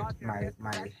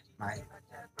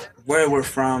where we're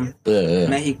from,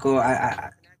 Mexico.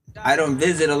 I don't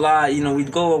visit a lot, you know. We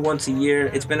go once a year.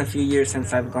 It's been a few years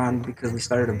since I've gone because we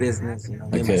started a business, you know,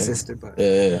 me and my sister. But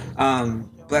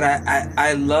but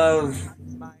I love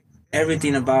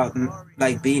everything about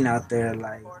like being out there.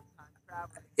 Like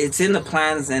it's in the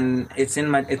plans, and it's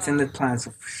in the plans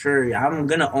for sure. I'm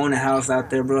gonna own a house out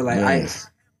there, bro. Like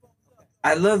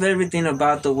I love everything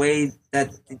about the way that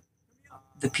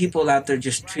the people out there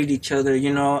just treat each other,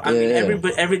 you know. I mean,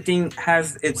 everything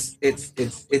has its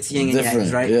yin and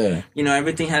yang, right? Yeah. You know,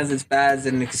 everything has its bads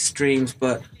and extremes,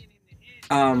 but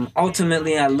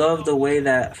ultimately, I love the way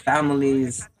that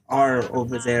families are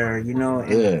over there, you know.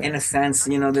 In a sense,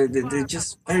 you know, they're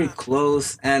just very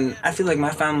close, and I feel like my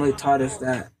family taught us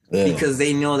that because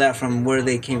they know that from where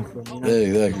they came from, you know.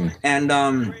 Exactly. And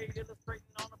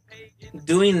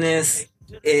doing this,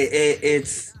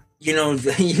 it's you know,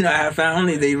 our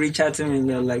family, they reach out to me and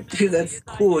they're like, dude, that's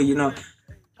cool, you know.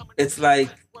 It's like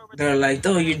they're like,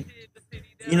 oh, it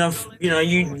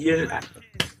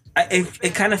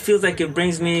kind of feels like it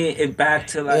brings me it back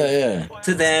to like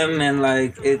to them, and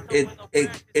like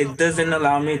it doesn't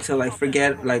allow me to like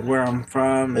forget like where I'm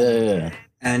from.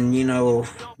 And you know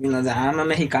that I'm a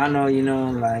Mexicano, you know,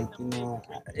 like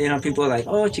you know people are like,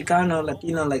 oh, Chicano,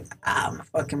 Latino, like I'm a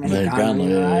fucking Mexicano, you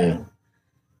know.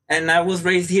 And I was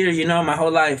raised here, you know, my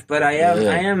whole life, but I am,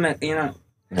 you know,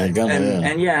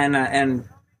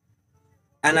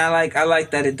 and I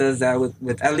like that it does that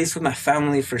with at least with my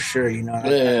family for sure, you know.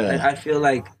 I feel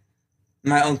like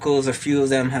my uncles, a few of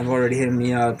them have already hit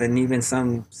me up, and even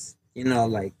some, you know,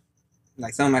 like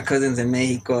some of my cousins in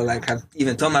Mexico, like have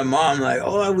even told my mom, like,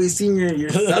 oh, we seen your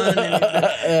son,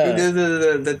 and he does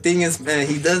the thing is,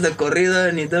 he does the corrido,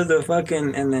 and he does the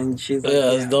fucking, and then she's like,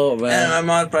 that's dope, man. And my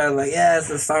mom's probably like, yeah, it's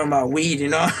a song about weed, you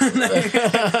know.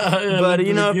 But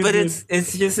you know, but it's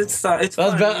fun.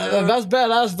 That's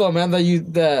badass though, man. That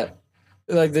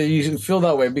you feel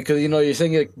that way, because you know you're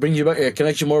saying it brings you back, it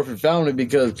connects you more with your family,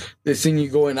 because they see you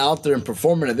going out there and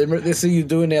performing it. They see you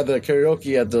doing it at the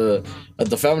karaoke at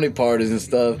the family parties and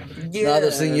stuff. Now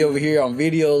they're seeing you over here on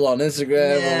videos on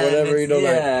Instagram or whatever, you know,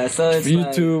 like so it's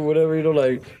YouTube, like, whatever, you know,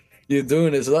 like you're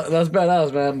doing it. So that's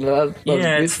badass, man.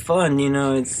 It's fun, you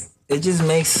know. It just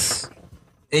makes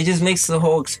the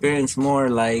whole experience more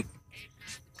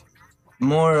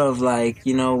of like,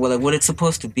 you know, what it's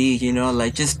supposed to be, you know,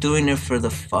 like just doing it for the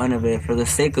fun of it, for the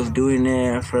sake of doing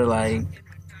it, for like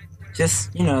just,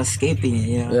 you know, escaping it,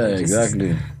 you know. Yeah,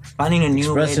 exactly. Finding a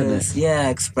new way to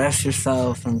express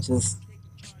yourself and just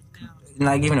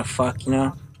not giving a fuck, you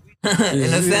know. In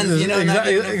a sense, you know,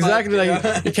 exactly.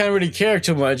 Like you can't really care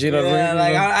too much, you know. Yeah,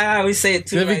 like I always say it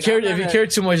too. If you care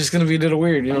too much, it's gonna be a little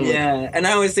weird, you know. Yeah, and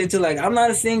I always say too, like I'm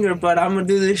not a singer, but I'm gonna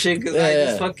do this shit because I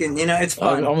just fucking, you know, it's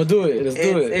fun. I'm gonna do it. Let's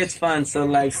do it. It's fun. So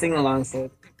like sing along.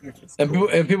 So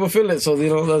and people feel it. So you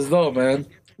know, that's dope, man.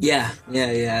 Yeah.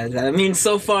 I mean,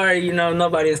 so far, you know,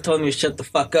 nobody has told me to shut the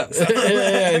fuck up. So. None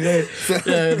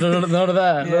of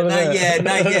that.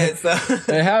 Not yet. So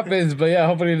it happens, but yeah,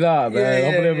 hopefully not, man.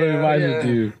 Hopefully everybody reminds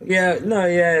you.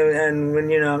 And when,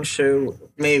 you know, I'm sure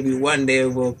maybe one day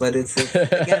it will, but it's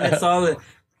again, it's all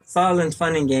in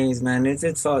fun and games, man.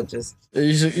 It's all just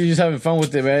you're just having fun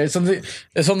with it, man. It's something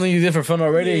you did for fun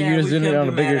already. And you're just doing it on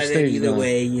a bigger stage. Either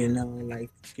way, you know,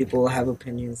 like people will have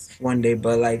opinions one day,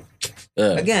 but like.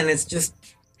 Again, it's just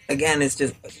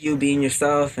you being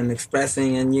yourself and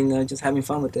expressing and, you know, just having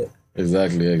fun with it.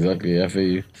 Exactly. I feel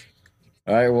you.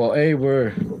 All right, well, hey,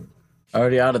 we're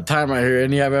already out of time right here.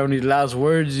 Have any last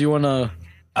words you want to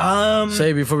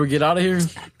say before we get out of here?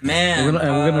 Man. We're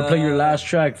going to play your last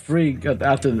track, Freak,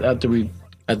 after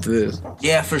this.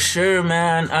 Yeah, for sure,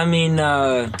 man. I mean,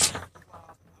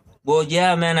 well,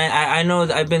 yeah, man. I know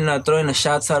I've been throwing the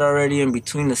shouts out already in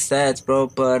between the sets, bro.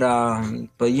 But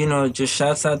you know, just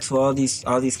shouts out to all these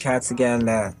cats again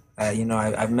that you know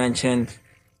I've mentioned.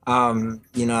 You know,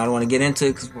 I don't want to get into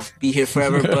it because we'll be here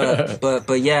forever.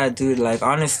 but yeah, dude. Like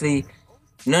honestly,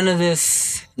 none of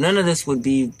this would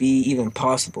be even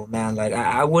possible, man. Like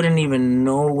I wouldn't even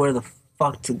know where the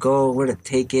fuck to go, where to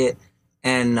take it,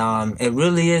 and it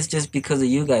really is just because of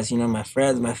you guys. You know, my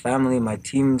friends, my family, my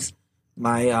teams.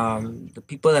 My the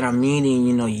people that I'm meeting,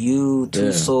 you know, you,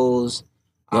 Two Souls,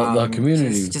 the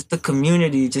community, just the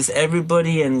community, just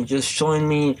everybody, and just showing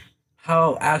me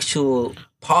how actual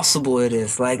possible it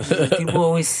is. Like people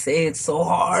always say, it's so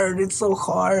hard, it's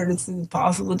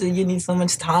impossible. You need so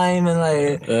much time, and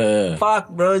like, fuck,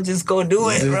 bro, just go do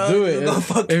it, bro. Do it.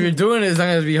 If you're doing it, it's not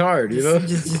gonna be hard, you know.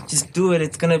 Just do it.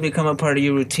 It's gonna become a part of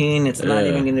your routine. It's not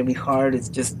even gonna be hard. It's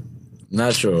just.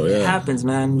 Natural, It happens,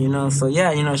 man, you know. So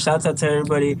yeah, you know, shouts out to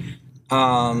everybody.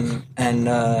 And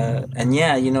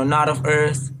yeah, you know, Not of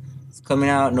Earth is coming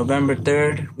out November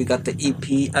 3rd. We got the EP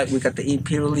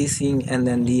releasing, and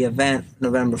then the event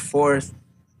November 4th.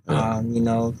 You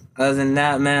know, other than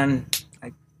that, man,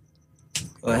 I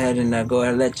go ahead and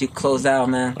let you close out,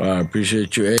 man. I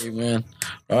appreciate you, man.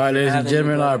 All right, ladies and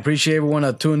gentlemen, I appreciate everyone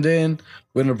that tuned in.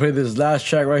 We're gonna play this last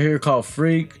track right here called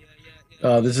Freak.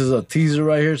 This is a teaser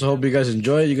right here, so hope you guys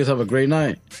enjoy it. You guys have a great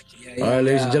night. All right,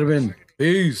 ladies and gentlemen,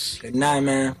 peace. Good night,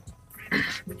 man.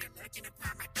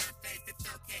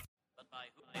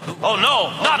 Oh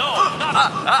no,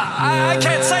 I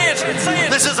can't say it.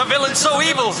 This is a villain so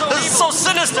evil, so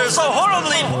sinister, so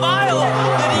horribly vile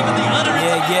that even the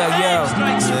utterance of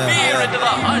strikes fear into the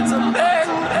hearts of men.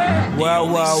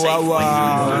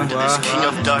 Wow. This king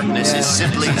of darkness is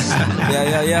simply.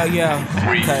 Yeah.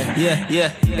 Okay.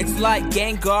 Yeah. It's like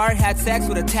Gengar had sex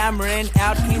with a Tamarin.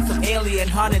 Out came some alien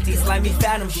Hanati, slimy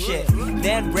phantom shit.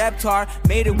 Then Reptar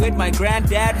made it with my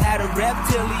granddad. Had a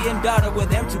reptilian daughter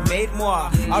with him to mate more.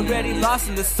 Already lost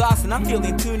in the sauce and I'm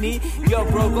feeling too neat. Yo,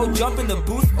 bro, go jump in the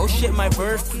booth. Oh shit, my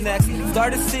verse next.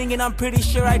 Started singing, I'm pretty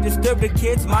sure I disturbed the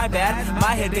kids. My bad.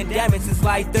 My head been damaged since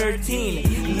like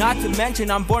 13. Not to mention,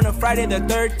 I'm born on Friday the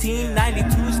 13th.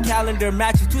 92's calendar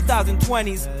matches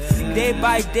 2020's. Day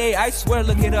by day, I swear,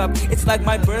 look it up. It's like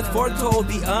my birth foretold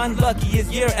the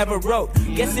unluckiest year ever wrote.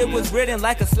 Guess it was written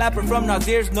like a slapper from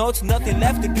Nazir's notes. Nothing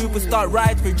left to do but start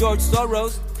riots for George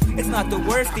Soros. It's not the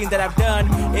worst thing that I've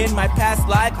done in my past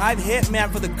life. I've hit man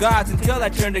for the gods until I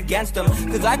turned against them.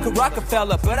 Cause I could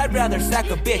Rockefeller, but I'd rather sack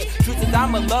a bitch. Truth is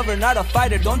I'm a lover, not a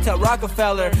fighter, don't tell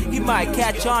Rockefeller. He might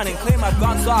catch on and claim I've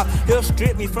gone soft. He'll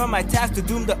strip me from my task to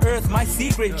doom the earth, my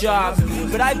secret jobs.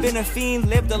 But I've been a fiend,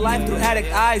 lived a life through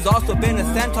addict eyes. Also been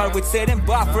a centaur with Satan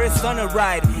bought for his son to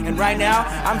ride. And right now,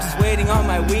 I'm just waiting on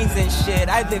my wings and shit.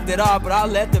 I lived it all, but I'll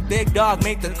let the big dog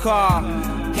make the call.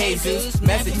 Jesus,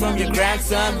 message from your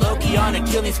grandson. Loki on a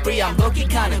killing spree, I'm Loki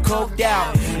kinda coked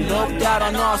out. Loped out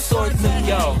on all sorts of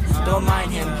yo. Don't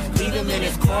mind him, leave him in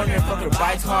his corner, fucker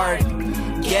bites hard.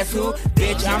 Guess who?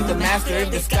 Bitch, I'm the master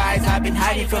of disguise. I've been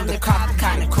hiding from the cop,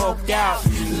 kinda coked out.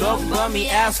 Look, bummy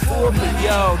ass fool, but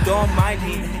yo, don't mind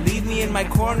me. Leave me in my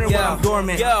corner when I'm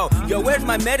dormant. Yo, where's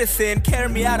my medicine? Carry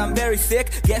me out, I'm very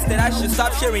sick. Guess that I should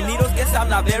stop sharing needles. Guess I'm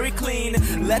not very clean.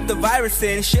 Let the virus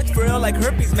in. Shit's for real like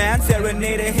herpes, man.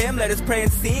 Serenade him, let us pray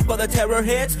and sing while the terror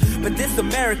hits. But this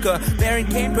America, Baron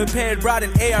came prepared, brought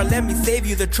an AR. Let me save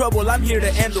you the trouble. I'm here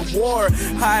to end the war.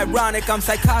 How ironic, I'm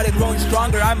psychotic, growing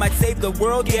stronger. I might save the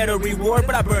world, get a reward,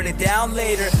 but I burn it down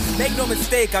later. Make no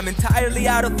mistake, I'm entirely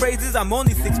out of phrases. I'm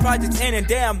only 6 projects in, and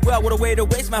damn well, what a way to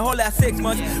waste my whole last 6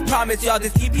 months. Promise y'all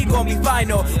this EP gon' be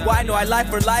final. Why no, I lie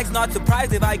for likes, not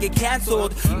surprised if I get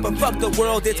cancelled. But fuck the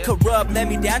world, it's corrupt. Let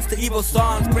me dance to evil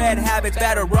songs. Bad habits,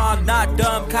 bad or wrong, not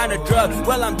dumb, kind of drug.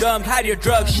 Well, I'm dumb, hide your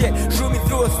drug shit. Shrew me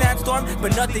through a sandstorm,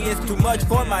 but nothing is too much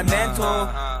for my mental.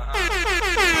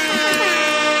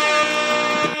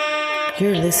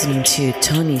 You're listening to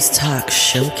Tony's Talk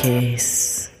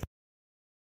Showcase.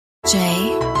 J.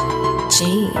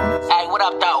 G. Hey, what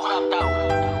up, though?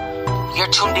 You're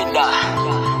tuned in to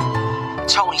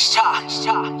Tony's Talk,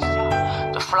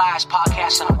 the flyest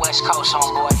podcast on the West Coast,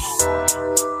 homeboy.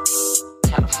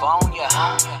 California.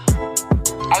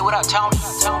 Hey, what up, Tony?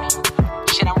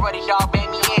 Shit, I'm ready, dog. Bang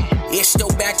me in. Yeah, still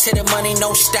back to the money,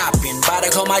 no stopping. About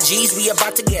to call my G's, we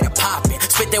about to get it poppin'.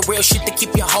 Spit that real shit to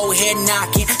keep your whole head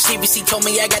knocking. CBC told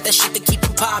me I got that shit to keep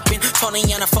you poppin'. Tony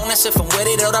on the phone, that's if I'm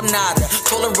with it or I'm not.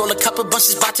 Told her roll a couple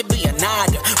bunches, about to be a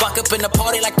nada. Walk up in the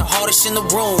party like the hardest in the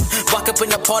room. Walk up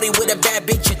in the party with a bad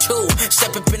bitch or two.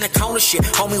 Step up in the counter shit,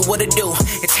 homie, what it do?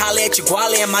 It's holla at your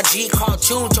guale and my G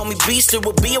cartoon. Told me beast, it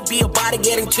will be about to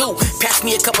getting two. Pass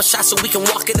me a couple shots so we can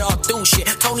walk it all through shit.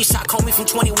 Tony's Talk, homie, from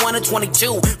 21 to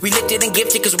 22. We lifted and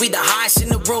gifted cause we the highest in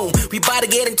the room. We about to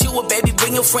get into it, baby,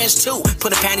 bring your friends too. Put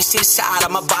the panties to the side,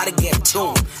 I'm about to get into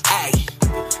them. Ay,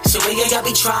 so when y'all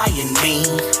be trying me,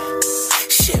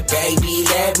 shit, baby,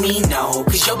 let me know.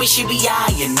 Cause your bitch, she be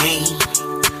eyeing me,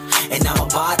 and I'm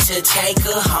about to take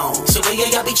her home. So when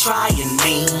y'all be trying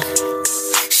me,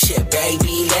 shit,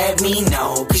 baby, let me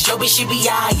know. Cause your bitch, she be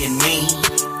eyeing me,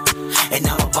 and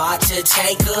I'm about to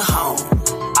take her home.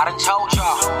 I done told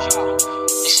y'all,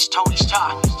 this is Tony's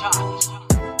Talk.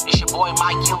 It's your boy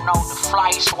Mike, you know, the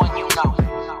flyest one you know.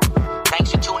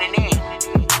 Thanks for tuning in.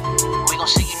 We gon'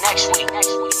 see you next week,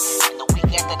 and the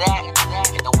week after that,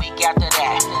 and the week after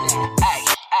that. Hey.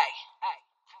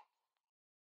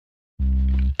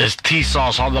 It's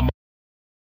T-Sauce on the...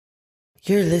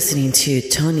 You're listening to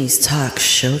Tony's Talk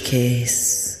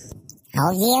Showcase.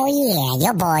 Oh yeah,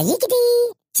 your boy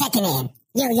Yickety checking in.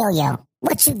 Yo.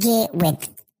 What you get with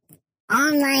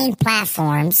online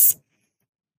platforms,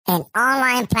 an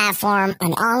online platform,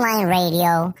 an online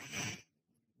radio,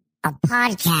 a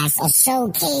podcast, a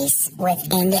showcase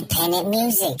with independent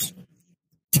music.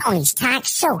 Tony's Talk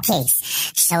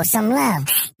Showcase. Show some love.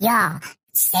 Y'all,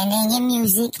 send in your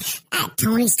music at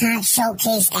Tony's Talk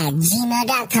Showcase at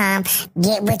gmail.com.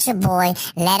 Get with your boy.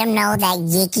 Let him know that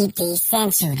Yickety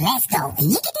sent you. Let's go.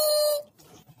 Yickety!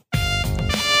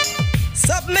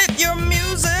 Submit your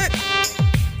music.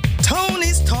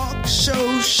 Tony's Talk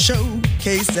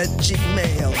Showcase at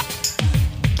gmail.com.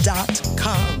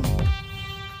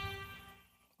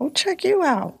 We'll check you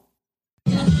out.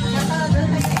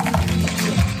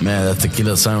 Man, that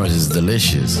tequila sandwich is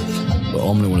delicious, but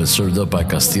only when it's served up by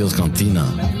Castillo's Cantina.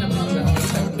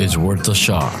 It's worth a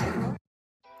shot.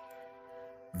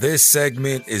 This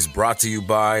segment is brought to you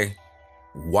by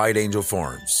White Angel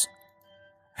Farms.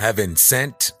 Heaven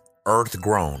sent, earth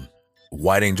grown.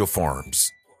 White Angel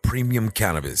Farms. Premium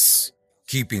cannabis.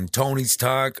 Keeping Tony's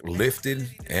Talk lifted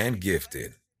and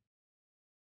gifted.